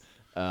chorus,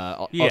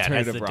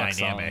 alternative the rock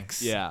dynamics.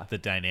 Song. Yeah. The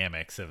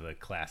dynamics of the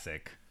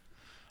classic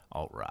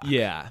alt rock.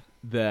 Yeah.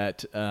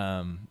 That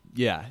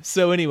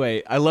so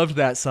anyway, I loved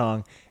that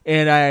song,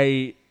 and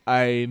I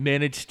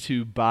managed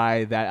to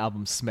buy that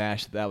album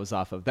Smash that was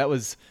off of. That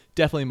was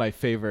definitely my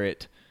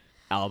favorite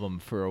album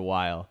for a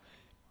while.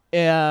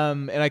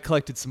 And I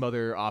collected some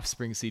other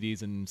Offspring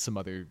CDs and some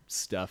other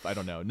stuff. I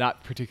don't know,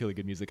 not particularly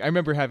good music. I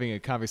remember having a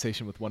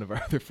conversation with one of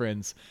our other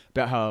friends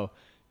about how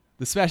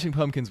the Smashing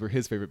Pumpkins were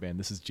his favorite band.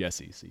 This is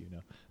Jesse, so you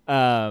know.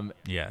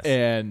 Yes.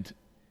 And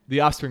the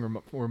Offspring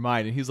were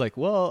mine. And he's like,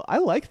 well, I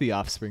like the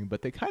Offspring,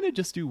 but they kind of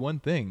just do one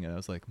thing. And I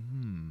was like,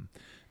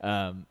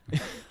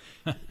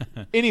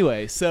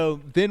 Anyway, so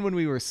then when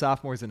we were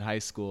sophomores in high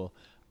school,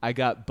 I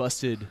got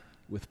busted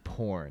with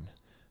porn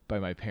by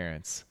my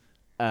parents.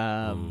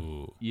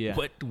 Ooh. Yeah.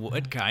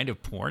 What kind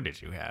of porn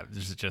did you have?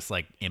 Was it just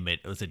like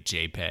was it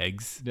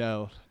JPEGs?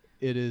 No,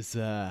 it is.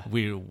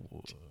 We.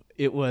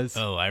 It was.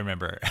 Oh, I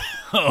remember.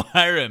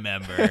 I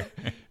remember.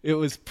 It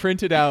was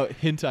printed out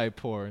hentai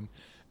porn,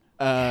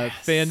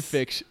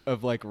 fanfic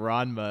of like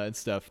Ranma and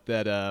stuff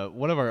that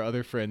one of our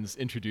other friends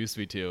introduced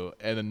me to,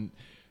 and then,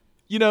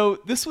 you know,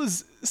 this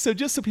was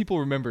just so people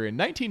remember, in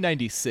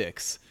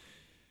 1996.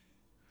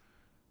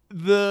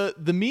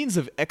 The means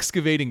of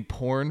excavating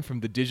porn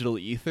from the digital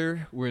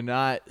ether were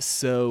not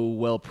so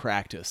well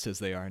practiced as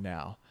they are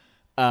now,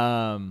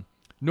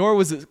 nor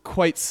was it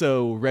quite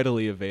so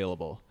readily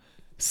available.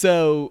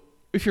 So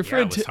if your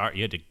friend, it was hard.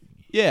 You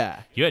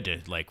had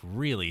to like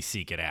really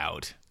seek it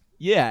out.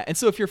 Yeah, and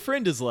so if your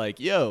friend is like,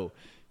 "Yo,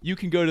 you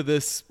can go to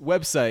this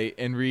website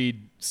and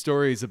read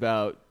stories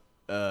about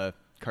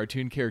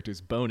cartoon characters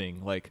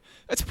boning," like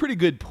that's pretty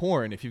good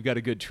porn if you've got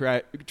a good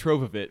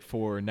trove of it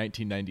for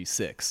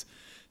 1996.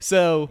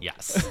 So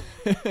yes.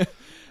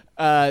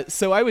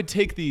 So I would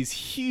take these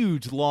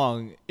huge,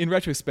 long, in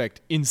retrospect,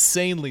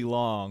 insanely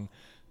long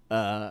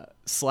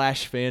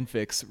slash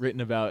fanfics written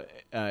about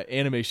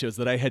anime shows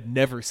that I had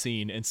never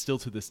seen and still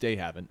to this day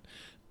haven't.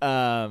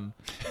 And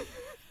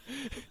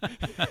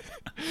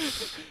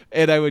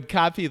I would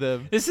copy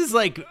them. This is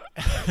like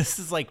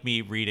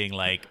me reading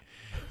like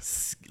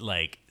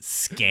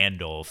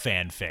Scandal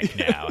fanfic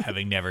now,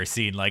 having never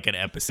seen like an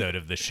episode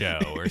of the show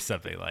or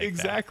something like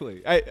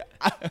exactly.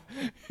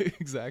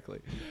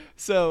 Exactly.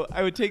 So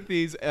I would take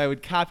these and I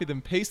would copy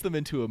them, paste them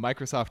into a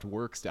Microsoft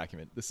Works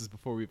document. This is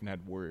before we even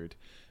had Word.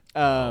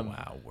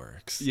 Wow,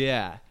 Works.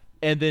 Yeah.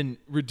 And then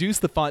reduce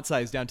the font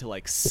size down to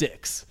like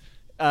 6.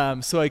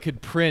 So I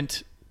could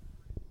print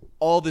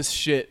all this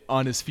shit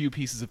on as few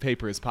pieces of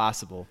paper as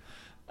possible.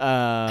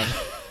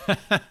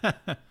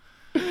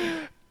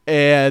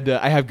 And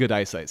I have good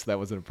eyesight, so that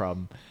wasn't a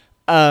problem.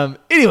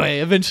 Anyway,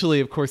 eventually,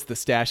 of course, the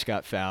stash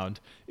got found.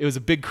 It was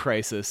a big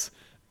crisis.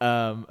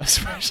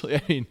 Especially,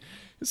 I mean,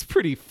 it's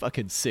pretty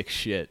fucking sick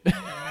shit.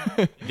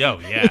 Oh,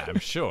 yeah, I'm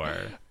sure.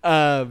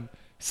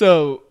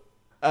 So,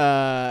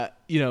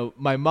 you know,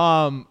 my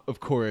mom, of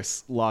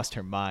course, lost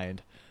her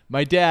mind.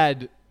 My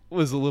dad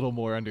was a little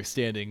more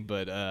understanding,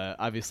 but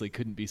obviously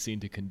couldn't be seen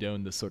to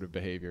condone this sort of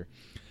behavior.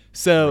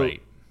 So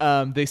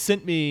right. They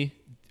sent me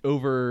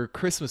over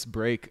Christmas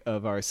break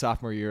of our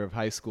sophomore year of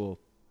high school.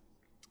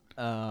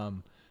 So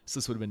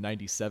this would have been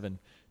 97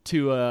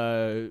 to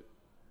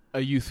a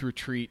youth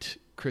retreat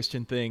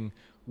Christian thing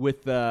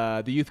with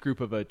the youth group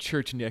of a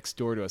church next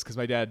door to us. Cause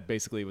my dad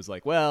basically was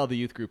like, well, the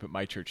youth group at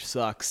my church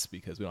sucks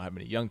because we don't have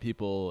many young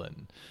people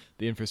and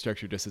the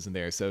infrastructure just isn't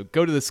there. So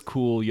go to this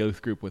cool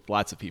youth group with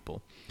lots of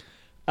people.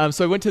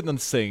 So I went to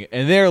this thing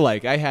and they're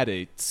like, I had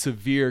a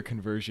severe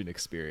conversion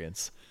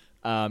experience.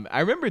 I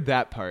remembered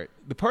that part.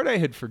 The part I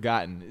had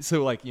forgotten.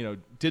 So, like, you know,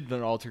 did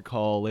an altar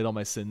call, laid all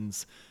my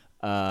sins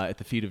at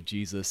the feet of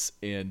Jesus,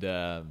 and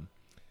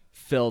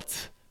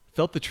felt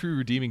the true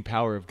redeeming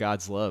power of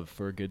God's love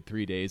for a good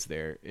 3 days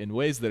there in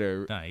ways that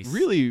are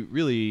really,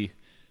 really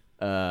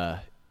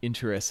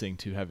interesting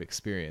to have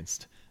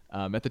experienced.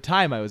 At the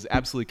time, I was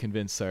absolutely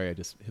convinced. Sorry, I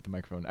just hit the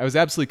microphone. I was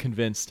absolutely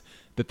convinced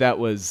that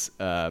was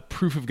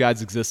proof of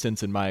God's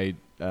existence and my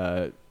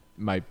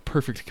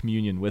perfect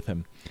communion with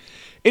Him.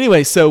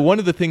 Anyway, so one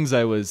of the things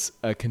I was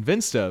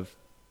convinced of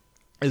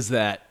is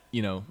that,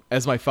 you know,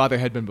 as my father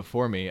had been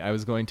before me, I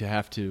was going to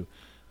have to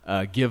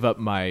give up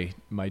my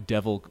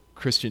devil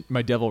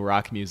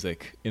rock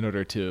music in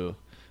order to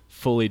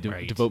fully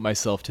devote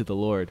myself to the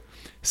Lord.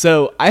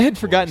 So I had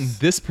forgotten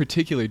this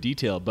particular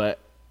detail, but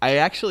I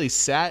actually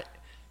sat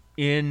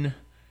in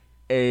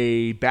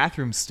a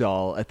bathroom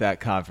stall at that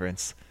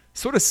conference,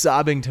 sort of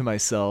sobbing to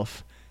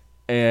myself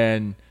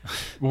and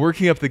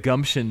working up the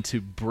gumption to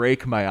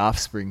break my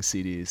Offspring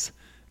CDs,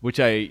 which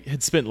I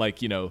had spent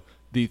like, you know,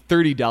 the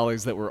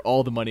 $30 that were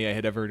all the money I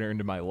had ever earned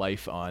in my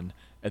life on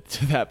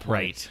to that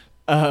point.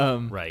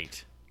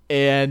 Right.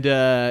 And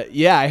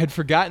yeah, I had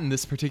forgotten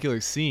this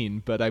particular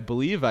scene, but I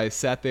believe I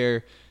sat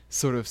there,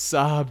 sort of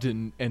sobbed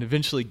and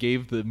eventually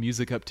gave the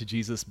music up to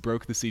Jesus,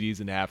 broke the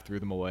CDs in half, threw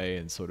them away,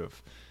 and sort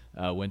of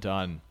went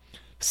on.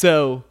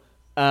 So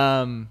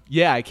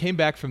yeah, I came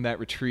back from that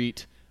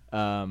retreat.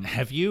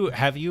 Have you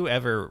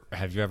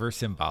ever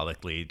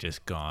symbolically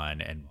just gone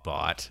and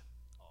bought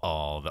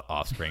all the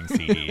Offspring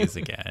CDs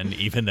again,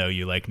 even though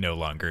you like no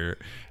longer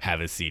have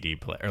a CD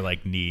player or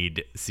like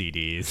need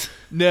CDs?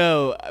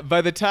 No,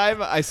 by the time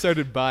I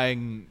started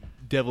buying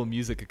devil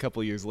music a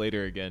couple years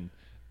later again,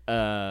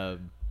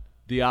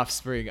 The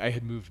Offspring, I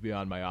had moved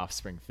beyond my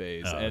Offspring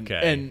phase. Oh,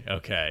 and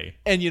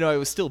I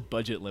was still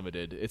budget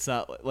limited. It's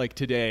not like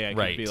today I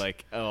can be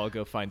like, oh, I'll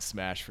go find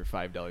Smash for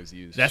 $5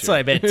 used. That's what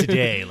I meant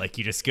today. Like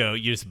you just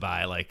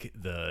buy like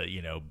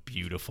the,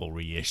 beautiful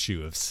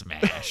reissue of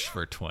Smash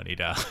for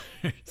 $20.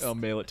 I'll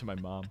mail it to my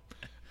mom.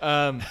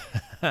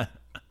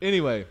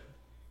 Anyway,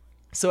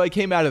 so I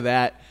came out of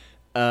that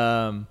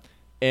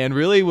and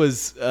really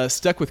was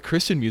stuck with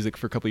Christian music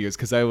for a couple of years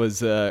because I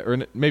was,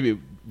 or maybe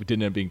it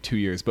didn't end up being 2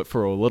 years, but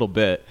for a little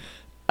bit,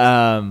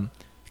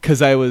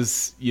 because I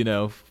was,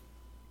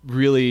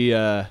 really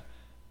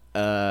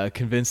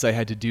convinced I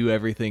had to do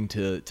everything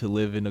to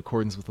live in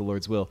accordance with the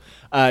Lord's will.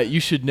 You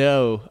should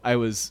know I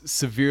was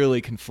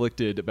severely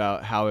conflicted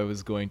about how I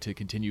was going to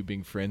continue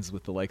being friends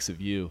with the likes of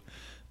you.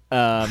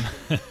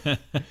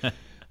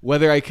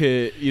 Whether I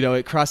could,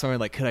 it crossed my mind,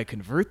 like, could I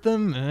convert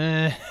them?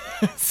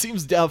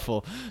 Seems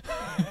doubtful.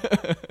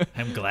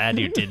 I'm glad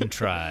you didn't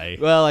try.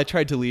 Well, I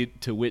tried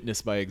to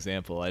witness by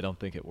example. I don't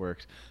think it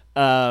worked.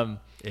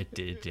 It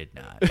did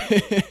not.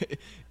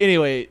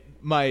 Anyway,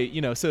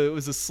 so it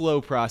was a slow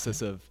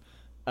process of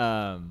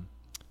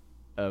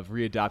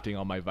readopting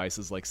all my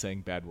vices, like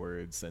saying bad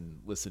words and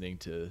listening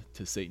to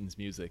Satan's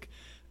music.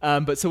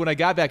 But so when I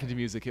got back into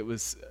music, it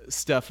was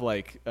stuff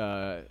like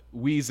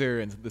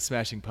Weezer and the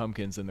Smashing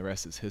Pumpkins, and the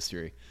rest is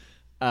history.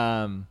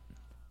 Should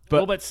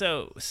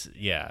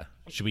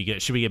we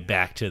get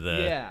back to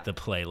the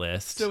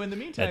playlist? So in the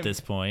meantime, at this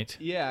point,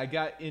 I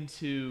got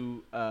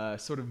into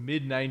sort of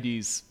mid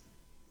 '90s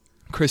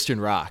Christian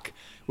rock,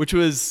 which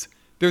was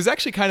there's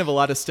actually kind of a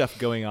lot of stuff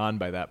going on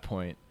by that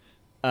point.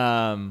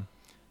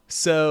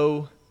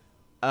 So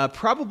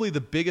probably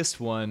the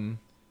biggest one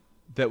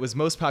that was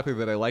most popular,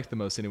 that I liked the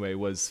most anyway,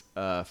 was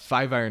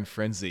Five Iron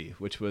Frenzy,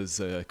 which was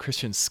a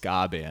Christian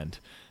ska band.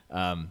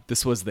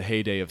 This was the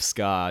heyday of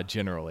ska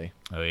generally.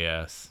 Oh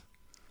yes.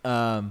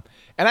 And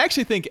I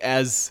actually think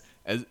as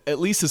at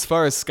least as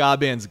far as ska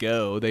bands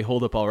go, they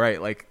hold up all right.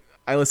 Like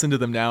I listen to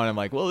them now and I'm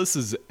like, well, this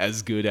is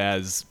as good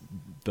as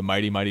the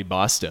Mighty Mighty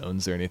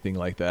Bosstones or anything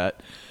like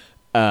that.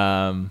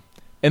 And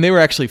they were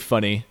actually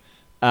funny.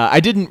 I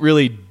didn't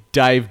really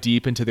dive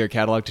deep into their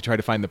catalog to try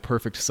to find the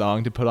perfect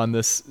song to put on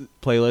this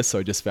playlist, so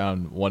I just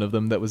found one of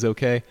them that was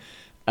okay.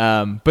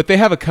 But they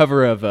have a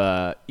cover of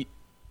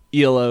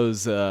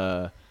ELO's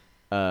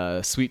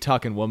Sweet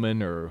Talkin'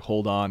 Woman, or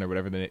Hold On, or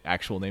whatever the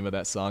actual name of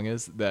that song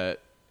is,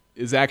 that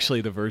is actually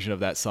the version of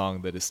that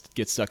song that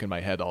gets stuck in my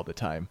head all the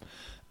time.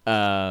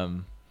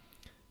 Nice.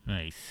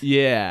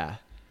 Yeah.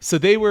 So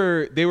they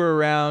were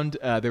around.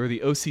 They were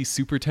the OC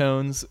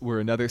Supertones, were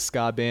another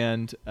ska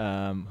band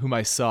whom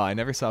I saw. I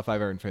never saw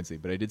Five Iron Frenzy,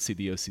 but I did see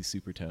the OC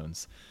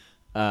Supertones.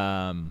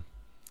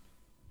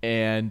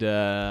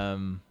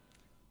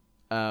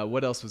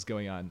 What else was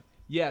going on?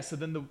 Yeah. So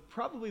then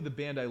probably the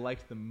band I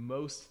liked the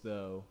most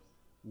though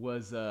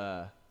was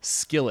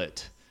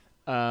Skillet.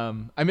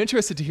 I'm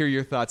interested to hear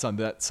your thoughts on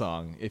that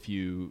song, if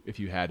you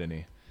had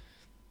any.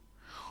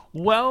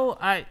 Well,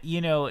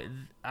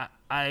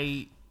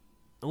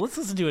 let's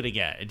listen to it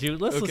again.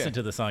 Let's listen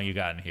to the song you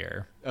got in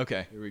here.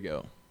 Okay, here we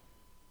go.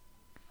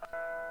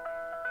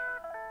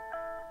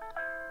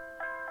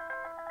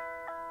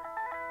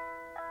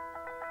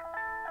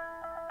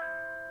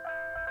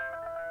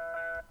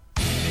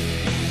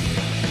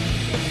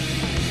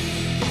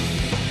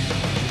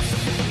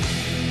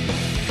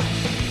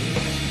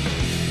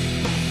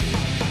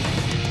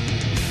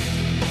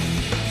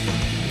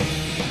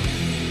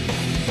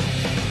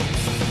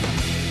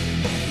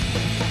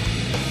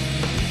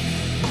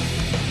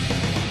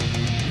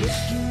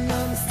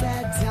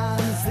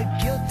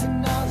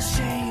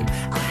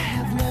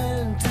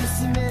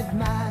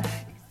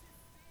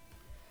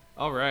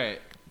 All right.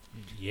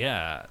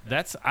 Yeah,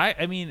 I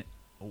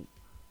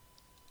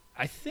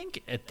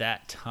think at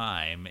that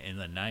time in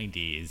the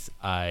 90s,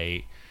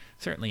 I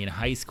certainly in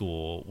high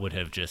school would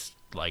have just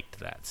liked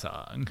that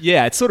song.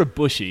 Yeah, it's sort of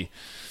bushy.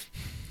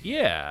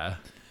 Yeah.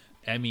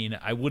 I mean,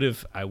 I would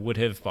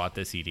have bought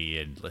the CD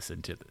and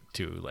listened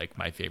to like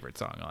my favorite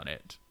song on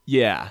it.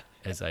 Yeah.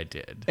 As I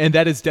did. And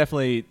that is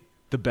definitely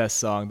the best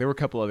song. There were a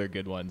couple other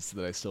good ones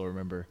that I still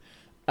remember.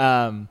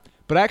 But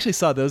I actually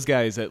saw those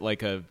guys at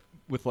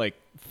with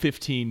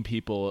 15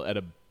 people at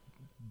a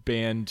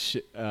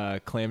band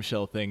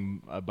clamshell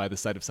thing by the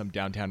side of some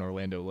downtown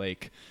Orlando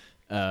lake.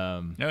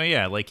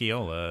 Lake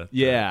Eola.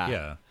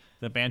 Yeah.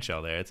 The band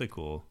shell there. It's a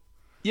cool.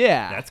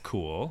 Yeah. That's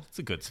cool. It's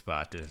a good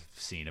spot to have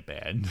seen a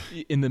band.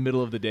 In the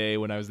middle of the day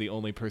when I was the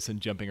only person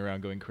jumping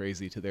around going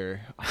crazy to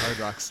their hard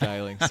rock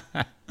stylings.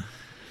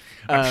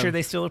 I'm sure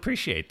they still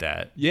appreciate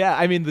that. Yeah,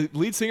 I mean, the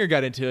lead singer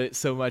got into it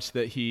so much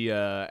that he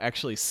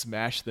actually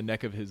smashed the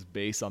neck of his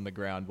bass on the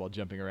ground while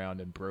jumping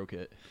around and broke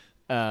it.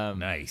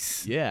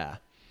 Nice. Yeah.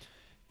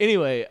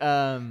 Anyway,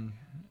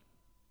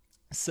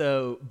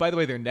 so by the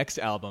way, their next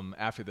album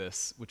after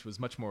this, which was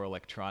much more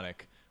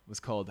electronic, was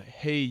called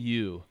Hey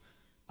You,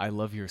 I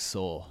Love Your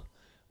Soul,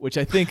 which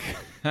I think,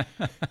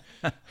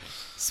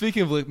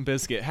 speaking of Limp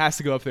Bizkit, has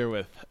to go up there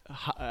with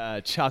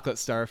Chocolate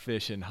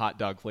Starfish and Hot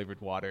Dog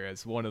Flavored Water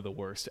as one of the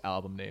worst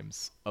album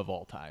names of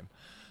all time.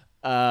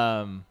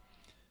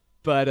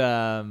 But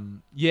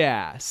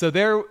yeah, so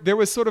there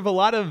was sort of a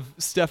lot of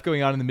stuff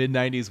going on in the mid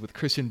 '90s with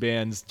Christian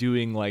bands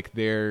doing like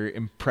their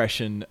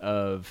impression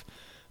of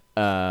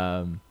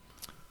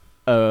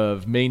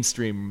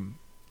mainstream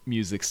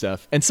music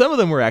stuff, and some of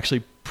them were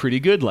actually pretty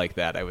good like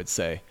that, I would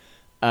say.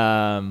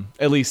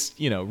 At least,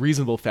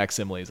 reasonable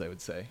facsimiles, I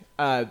would say.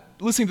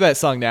 Listening to that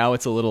song now,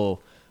 it's a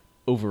little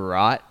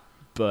overwrought,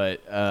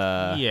 but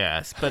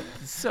yes, but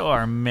so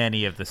are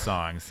many of the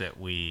songs that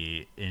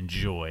we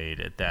enjoyed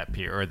at that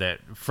period, or that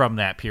from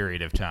that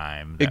period of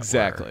time.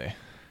 Exactly.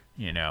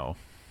 Were,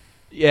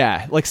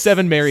 yeah, like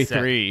Seven Mary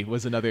 3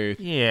 was another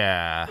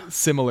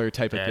similar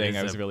type of thing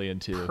I was really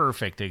into.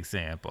 Perfect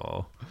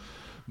example.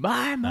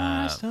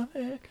 My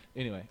stomach.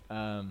 Anyway,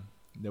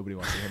 nobody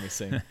wants to hear me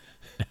sing.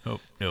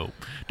 Nope.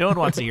 No one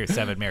wants to hear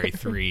Seven Mary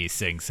 3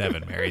 sing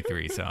Seven Mary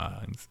 3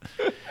 songs.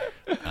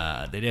 They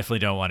definitely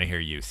don't want to hear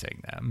you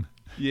sing them.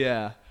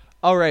 Yeah.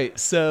 All right.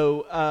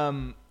 So,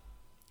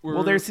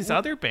 there's this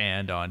other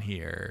band on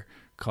here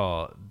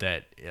called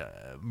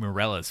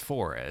Morella's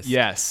Forest.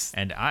 Yes.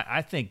 And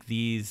I think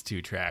these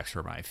two tracks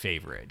were my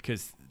favorite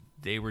because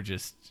they were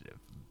just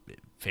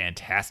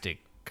fantastic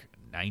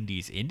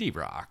 90s indie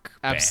rock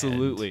band.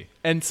 Absolutely.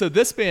 And so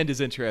this band is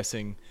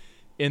interesting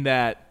in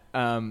that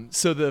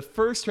so the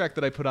first track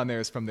that I put on there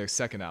is from their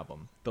second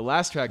album. The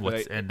last track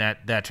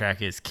that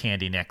track is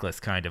Candy Necklace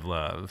Kind of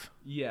Love.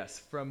 Yes,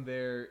 from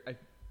their I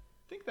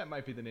think that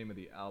might be the name of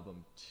the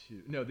album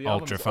too. No, the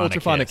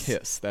Ultraphonic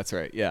Hiss. That's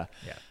right. Yeah.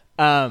 Yeah.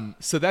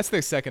 So that's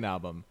their second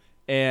album,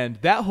 and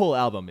that whole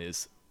album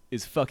is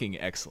fucking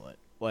excellent.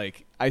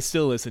 Like I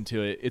still listen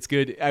to it. It's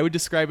good. I would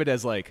describe it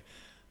as like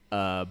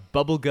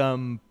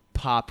bubblegum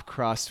pop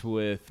crossed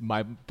with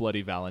My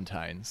Bloody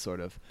Valentine, sort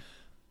of.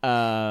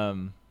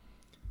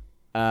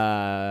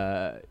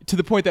 To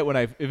the point that when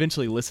I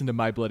eventually listened to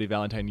My Bloody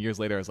Valentine years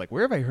later, I was like,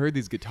 where have I heard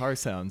these guitar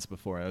sounds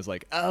before? And I was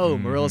like,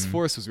 Morella's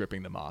Forest was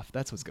ripping them off.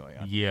 That's what's going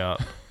on. Yeah.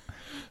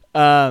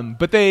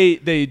 But they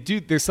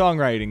do, their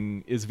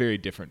songwriting is very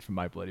different from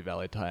My Bloody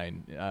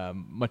Valentine,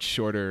 much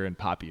shorter and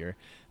poppier.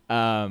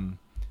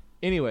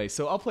 Anyway,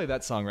 so I'll play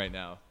that song right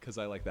now because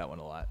I like that one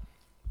a lot.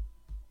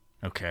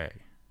 Okay.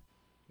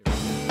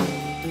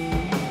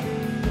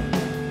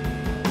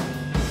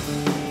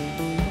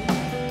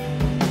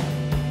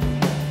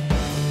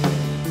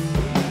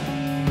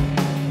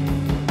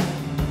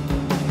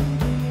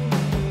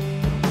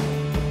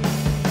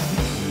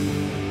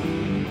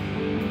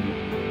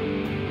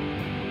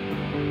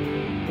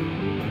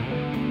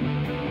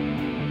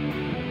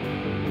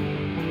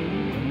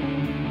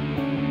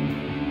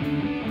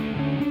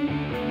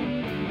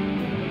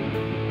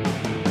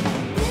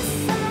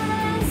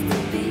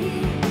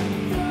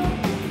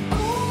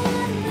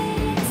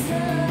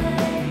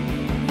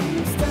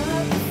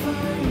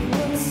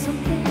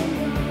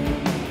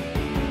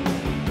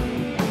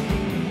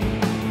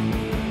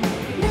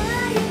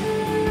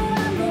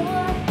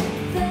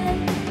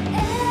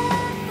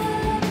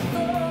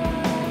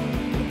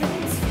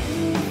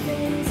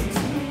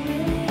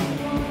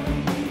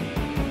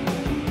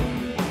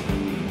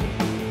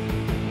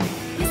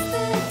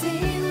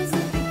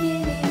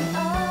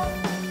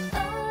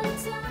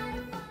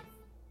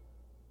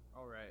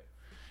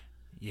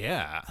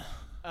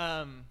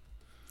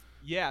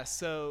 Yeah,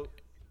 so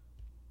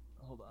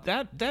hold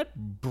on.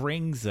 That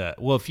brings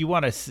if you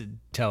want to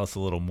tell us a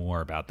little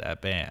more about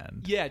that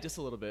band. Yeah, just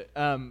a little bit.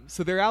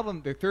 So their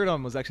third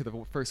album was actually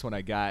the first one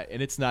I got,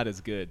 and it's not as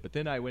good. But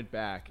then I went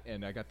back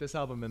and I got this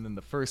album and then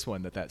the first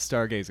one that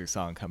Stargazer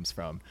song comes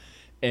from,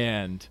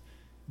 and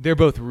they're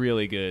both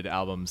really good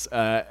albums.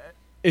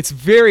 It's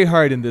very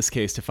hard in this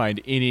case to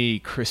find any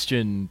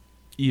Christian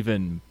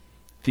even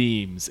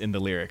themes in the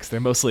lyrics.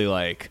 They're mostly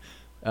like,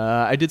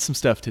 I did some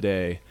stuff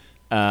today.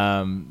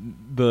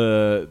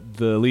 The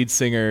lead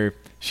singer,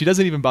 she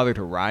doesn't even bother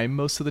to rhyme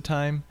most of the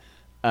time.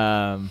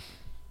 But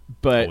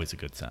always a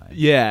good sign.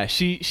 Yeah,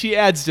 she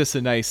adds just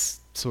a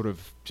nice sort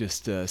of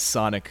just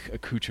sonic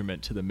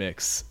accoutrement to the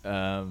mix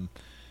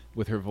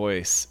with her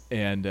voice.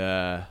 And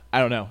I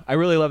don't know. I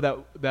really love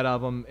that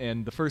album,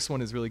 and the first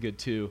one is really good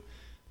too.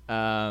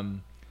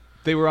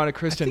 They were on a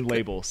Christian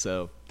label,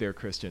 so they're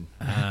Christian.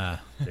 There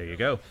you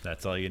go.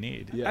 That's all you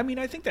need. Yeah. I mean,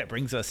 I think that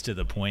brings us to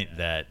the point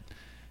that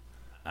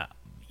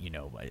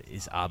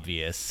is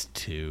obvious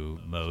to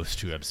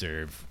most who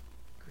observe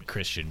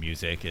Christian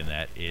music, in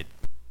that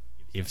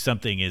if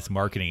something is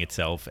marketing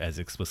itself as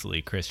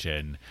explicitly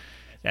Christian,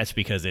 that's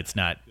because it's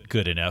not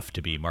good enough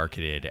to be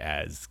marketed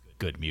as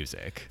good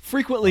music.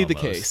 Frequently the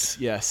case,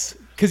 yes.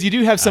 Because you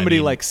do have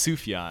somebody like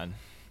Sufjan.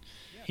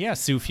 Yeah,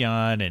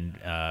 Sufjan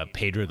and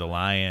Pedro the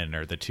Lion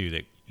are the two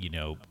that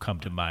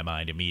come to my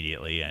mind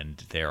immediately, and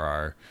there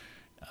are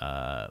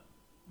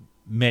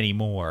many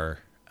more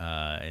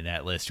in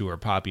that list who are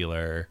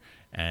popular.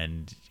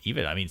 And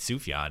even,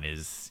 Sufjan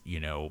is,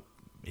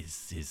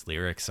 his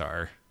lyrics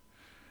are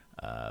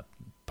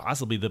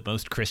possibly the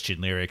most Christian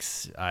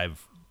lyrics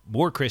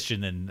more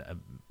Christian than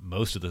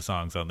most of the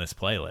songs on this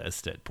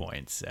playlist at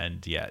points,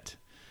 and yet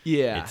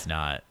it's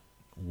not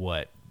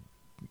what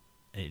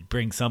it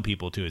brings some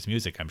people to his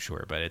music, I'm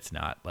sure, but it's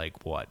not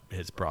like what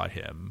has brought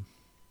him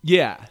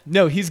Yeah.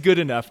 No, he's good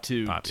enough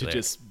to Popular.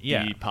 just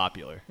Yeah. be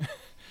popular.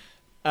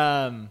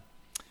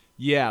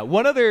 Yeah.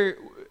 One other,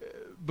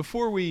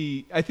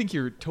 I think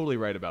you're totally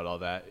right about all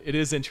that. It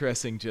is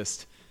interesting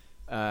just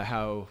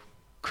how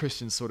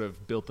Christians sort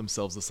of built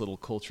themselves this little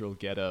cultural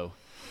ghetto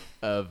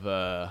of,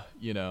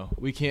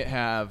 we can't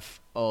have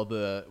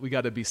we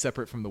got to be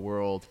separate from the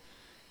world.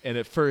 And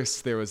at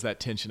first there was that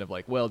tension of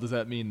like, well, does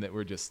that mean that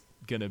we're just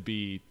going to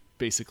be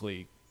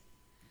basically,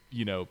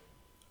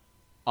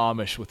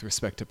 Amish with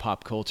respect to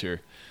pop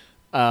culture?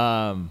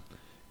 And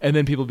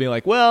then people being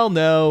like, well,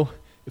 no,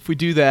 if we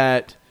do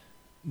that,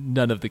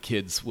 none of the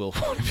kids will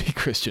want to be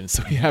Christians,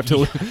 so we have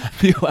to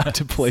be allowed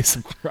to play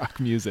some rock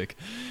music.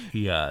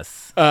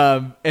 Yes.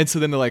 And so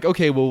then they're like,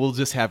 okay, well, we'll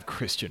just have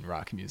Christian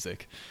rock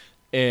music.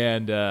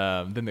 And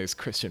then there's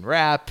Christian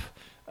rap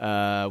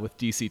with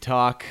DC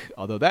Talk,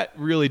 although that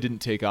really didn't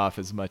take off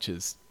as much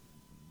as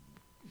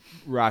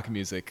rock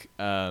music.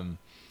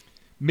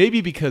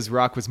 Maybe because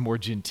rock was more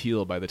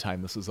genteel by the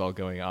time this was all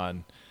going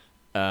on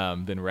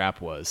than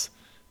rap was.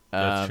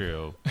 That's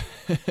true.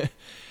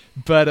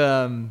 But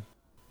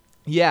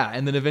yeah,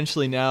 and then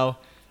eventually now,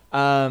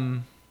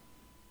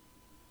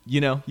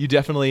 you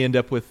definitely end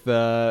up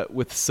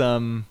with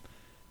some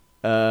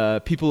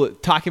people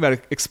talking about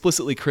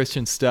explicitly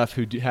Christian stuff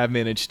who have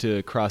managed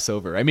to cross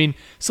over. I mean,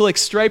 so like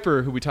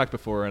Stryper, who we talked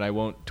before, and I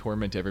won't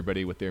torment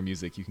everybody with their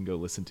music. You can go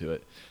listen to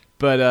it.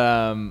 But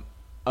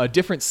a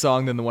different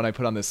song than the one I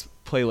put on this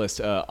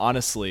playlist,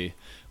 Honestly,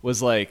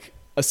 was like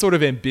a sort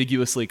of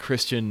ambiguously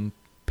Christian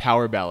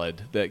power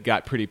ballad that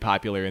got pretty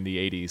popular in the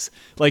 80s.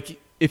 Like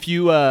if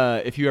you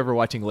ever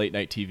watching late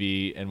night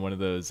TV and one of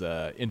those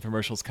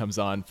infomercials comes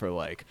on for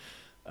like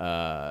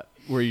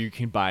where you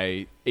can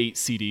buy 8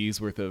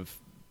 CDs worth of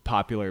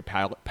popular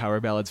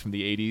power ballads from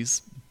the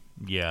 80s.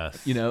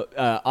 Yes.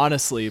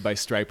 Honestly by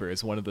Stryper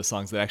is one of the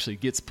songs that actually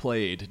gets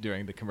played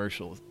during the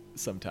commercial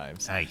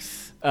sometimes.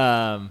 Nice.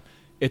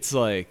 It's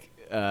like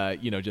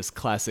just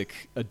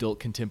classic adult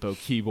contempo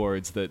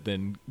keyboards that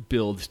then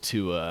build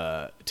to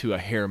a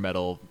hair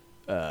metal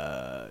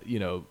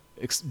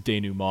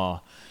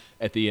denouement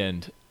at the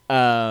end.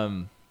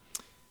 So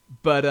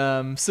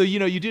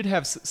you did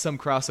have some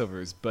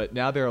crossovers, but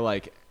now there are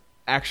like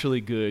actually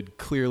good,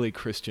 clearly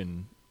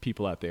Christian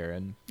people out there,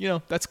 and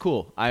that's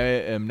cool. I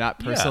am not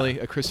personally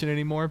a Christian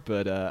anymore,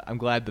 but I'm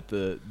glad that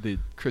the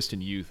Christian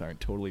youth aren't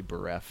totally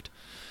bereft.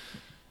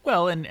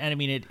 Well, and I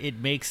mean, it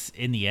makes,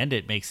 in the end,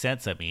 it makes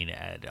sense. I mean,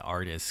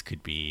 artists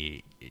could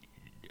be,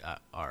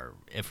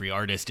 every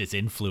artist is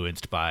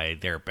influenced by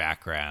their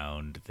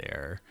background,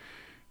 their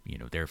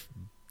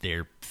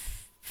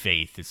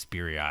faith, their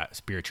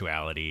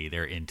spirituality,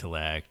 their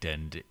intellect,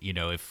 and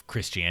if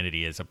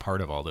Christianity is a part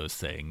of all those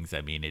things,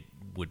 I mean, it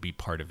would be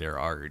part of their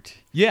art.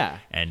 Yeah,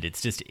 and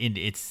it's just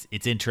it's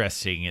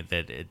interesting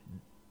that it's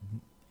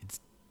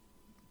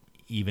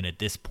even at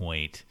this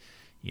point.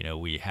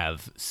 We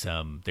have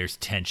there's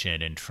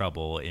tension and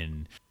trouble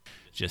in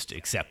just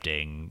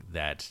accepting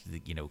that,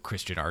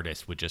 Christian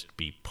artists would just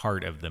be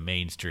part of the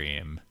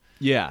mainstream.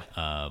 Yeah.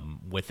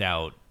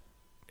 Without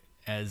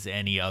as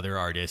any other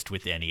artist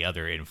with any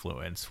other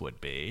influence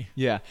would be.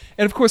 Yeah.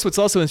 And of course, what's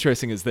also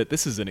interesting is that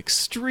this is an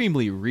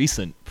extremely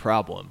recent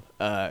problem.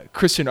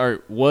 Christian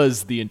art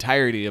was the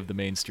entirety of the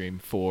mainstream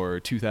for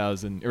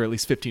 2,000 or at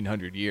least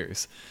 1,500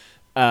 years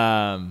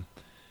in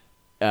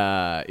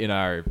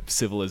our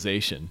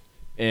civilization.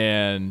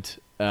 And,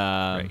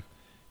 right.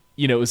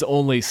 It was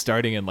only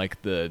starting in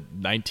like the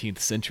 19th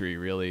century,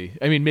 really.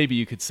 I mean, maybe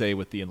you could say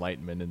with the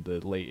Enlightenment in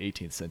the late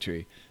 18th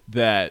century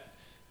that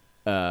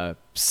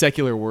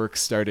secular work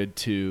started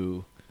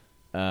to,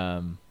 there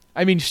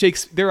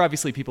are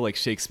obviously people like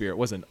Shakespeare. It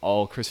wasn't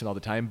all Christian all the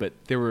time, but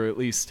there were at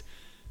least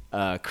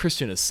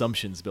Christian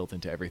assumptions built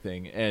into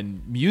everything.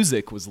 And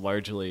music was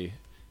largely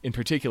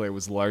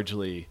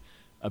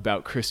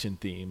about Christian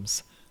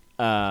themes.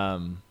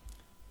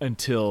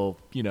 Until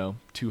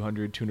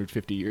 200,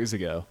 250 years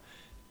ago,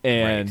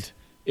 and right.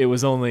 It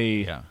was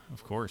only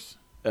of course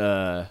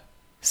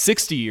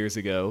 60 years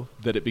ago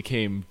that it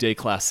became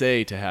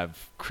déclassé to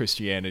have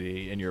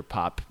Christianity in your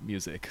pop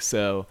music.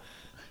 So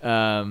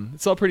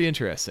it's all pretty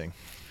interesting.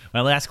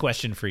 My last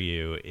question for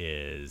you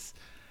is,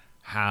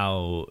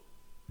 how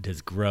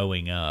does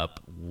growing up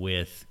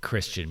with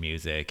Christian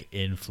music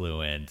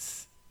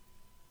influence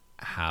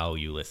how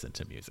you listen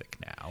to music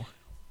now?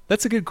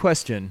 That's a good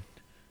question.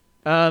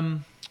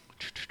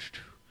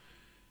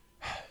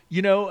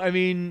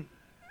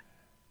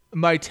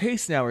 My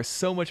tastes now are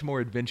so much more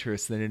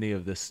adventurous than any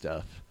of this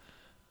stuff.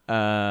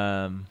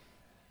 It's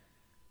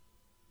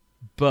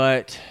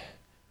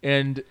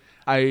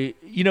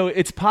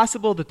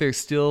possible that there's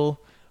still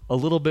a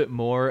little bit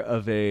more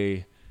of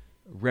a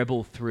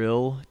rebel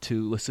thrill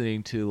to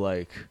listening to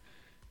like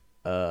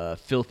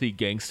filthy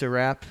gangster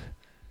rap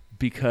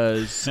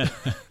because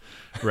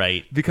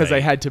right. I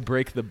had to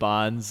break the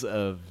bonds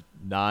of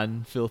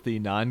non-filthy,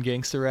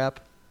 non-gangster rap.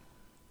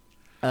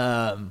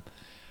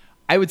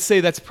 I would say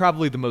that's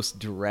probably the most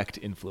direct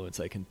influence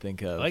I can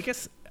think of. I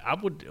guess I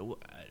would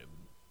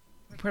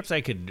perhaps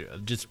I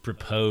could just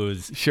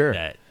propose Sure.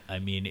 that, I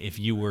mean, if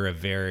you were a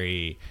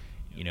very,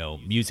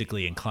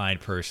 musically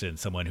inclined person,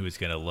 someone who is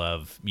going to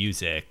love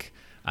music,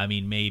 I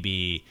mean,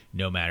 maybe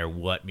no matter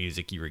what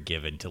music you were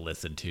given to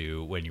listen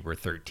to when you were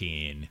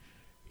 13,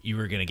 you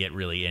were going to get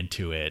really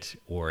into it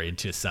or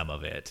into some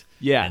of it.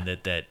 Yeah. And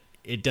that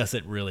it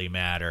doesn't really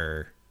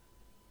matter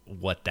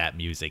what that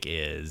music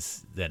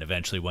is. Then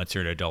eventually, once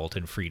you're an adult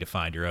and free to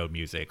find your own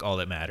music, all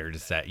that matters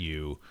is that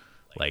you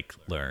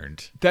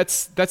learned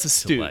That's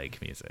astute. to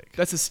like music.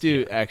 That's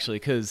astute, actually,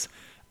 because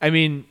I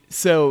mean,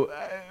 so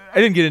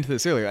I didn't get into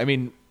this earlier. I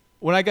mean,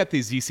 when I got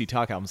these DC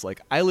Talk albums,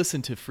 like I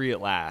listened to Free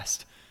at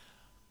Last.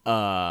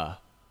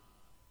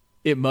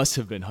 It must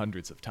have been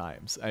hundreds of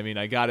times. I mean,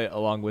 I got it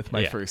along with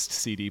my first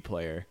CD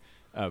player,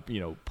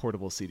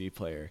 portable CD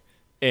player.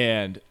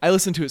 And I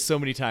listened to it so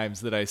many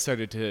times that I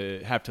started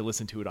to have to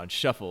listen to it on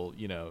shuffle.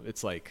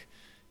 It's like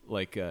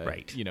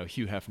Right.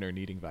 Hugh Hefner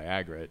needing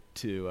Viagra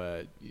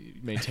to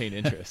maintain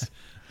interest.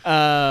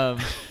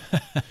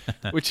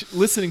 Which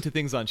listening to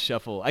things on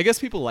shuffle, I guess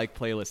people like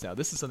playlists now.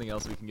 This is something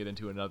else we can get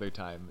into another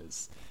time,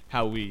 is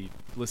how we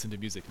listen to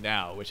music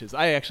now, which is,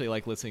 I actually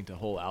like listening to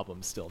whole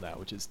albums still now,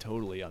 which is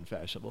totally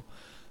unfashionable.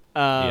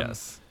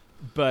 Yes.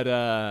 But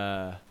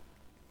I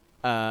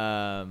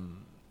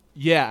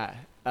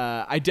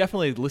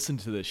definitely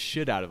listened to the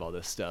shit out of all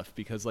this stuff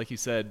because, like you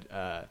said,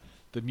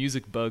 the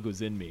music bug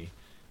was in me.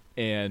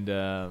 And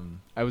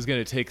I was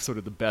going to take sort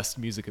of the best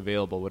music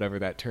available, whatever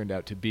that turned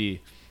out to be.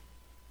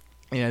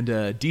 And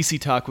DC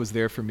Talk was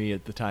there for me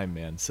at the time,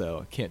 man. So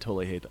I can't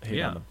totally hate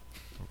on them.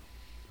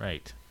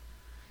 Right.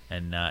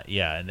 And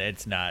and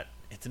it's not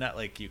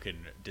like you can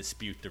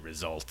dispute the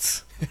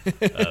results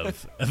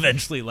of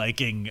eventually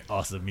liking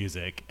awesome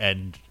music,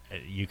 and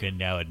you can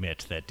now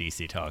admit that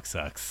DC Talk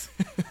sucks.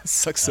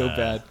 Sucks so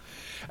bad.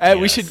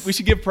 Yes. We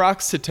should give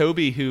props to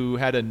Toby, who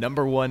had a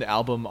 #1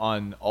 album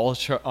on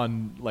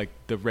on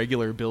the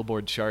regular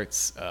Billboard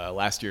charts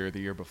last year or the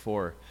year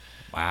before.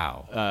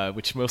 Wow.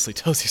 Which mostly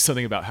tells you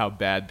something about how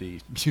bad the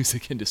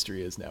music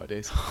industry is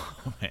nowadays.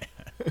 Oh, man.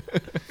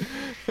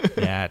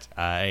 That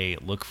I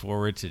look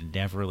forward to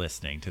never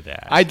listening to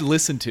that. I'd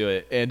listen to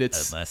it, and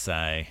it's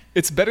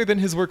better than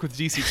his work with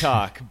DC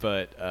Talk,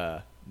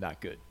 but not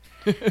good.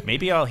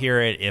 Maybe I'll hear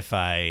it if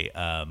I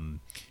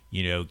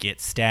get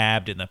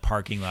stabbed in the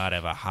parking lot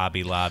of a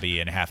Hobby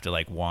Lobby and have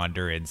to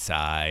wander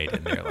inside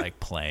and they're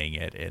playing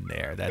it in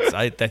there.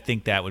 I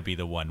think that would be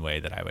the one way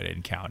that I would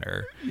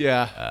encounter.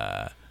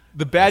 Yeah.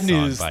 The bad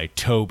news by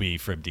Toby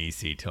from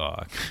DC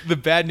Talk. The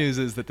bad news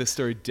is that this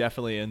story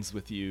definitely ends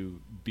with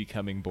you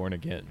becoming born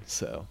again.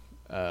 So,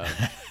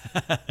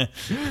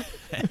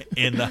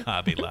 in the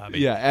Hobby Lobby.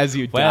 Yeah, as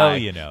you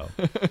die. Well,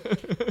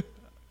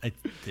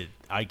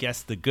 I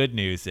guess the good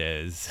news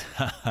is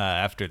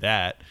after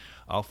that,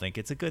 I'll think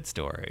it's a good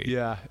story.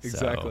 Yeah,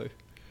 exactly. So,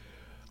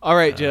 all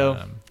right, Joe.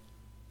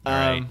 All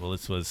right. Well,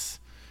 this was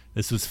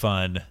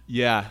fun.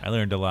 Yeah, I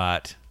learned a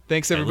lot.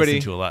 Thanks, everybody. I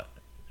listened to a lot.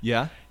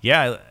 Yeah,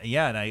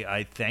 and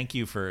I thank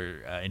you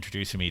for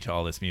introducing me to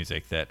all this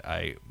music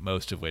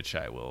most of which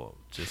I will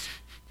just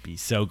be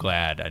so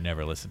glad I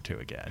never listened to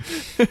again.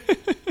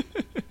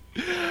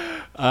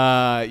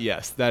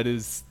 Yes, that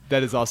is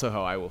also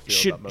how I will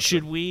feel.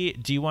 Should we?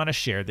 Do you want to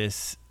share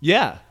this?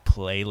 Yeah.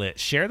 Playlist.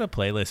 Share the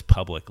playlist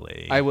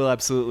publicly. I will,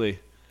 absolutely.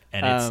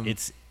 And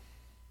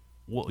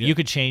you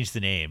could change the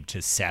name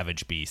to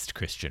Savage Beast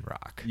Christian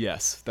Rock.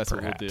 Yes, that's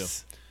perhaps. What we'll do.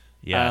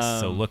 Yes,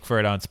 so look for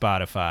it on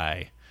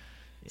Spotify.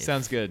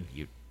 Sounds good.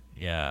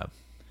 Yeah.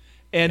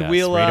 And yes,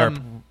 we'll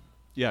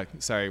yeah,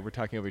 sorry, we're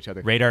talking over each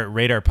other.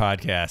 Radar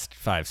Podcast,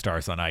 5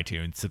 stars on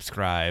iTunes.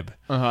 Subscribe.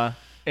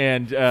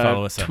 And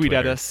follow us on tweet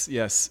Twitter. at us.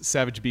 Yes,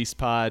 Savage Beast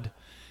Pod,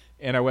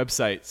 and our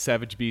website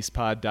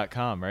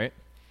savagebeastpod.com. Right?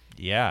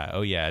 Yeah.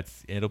 Oh yeah.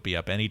 It'll be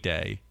up any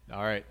day.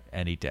 All right.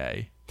 Any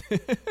day. All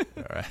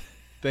right.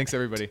 Thanks,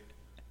 everybody.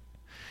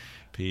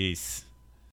 Peace.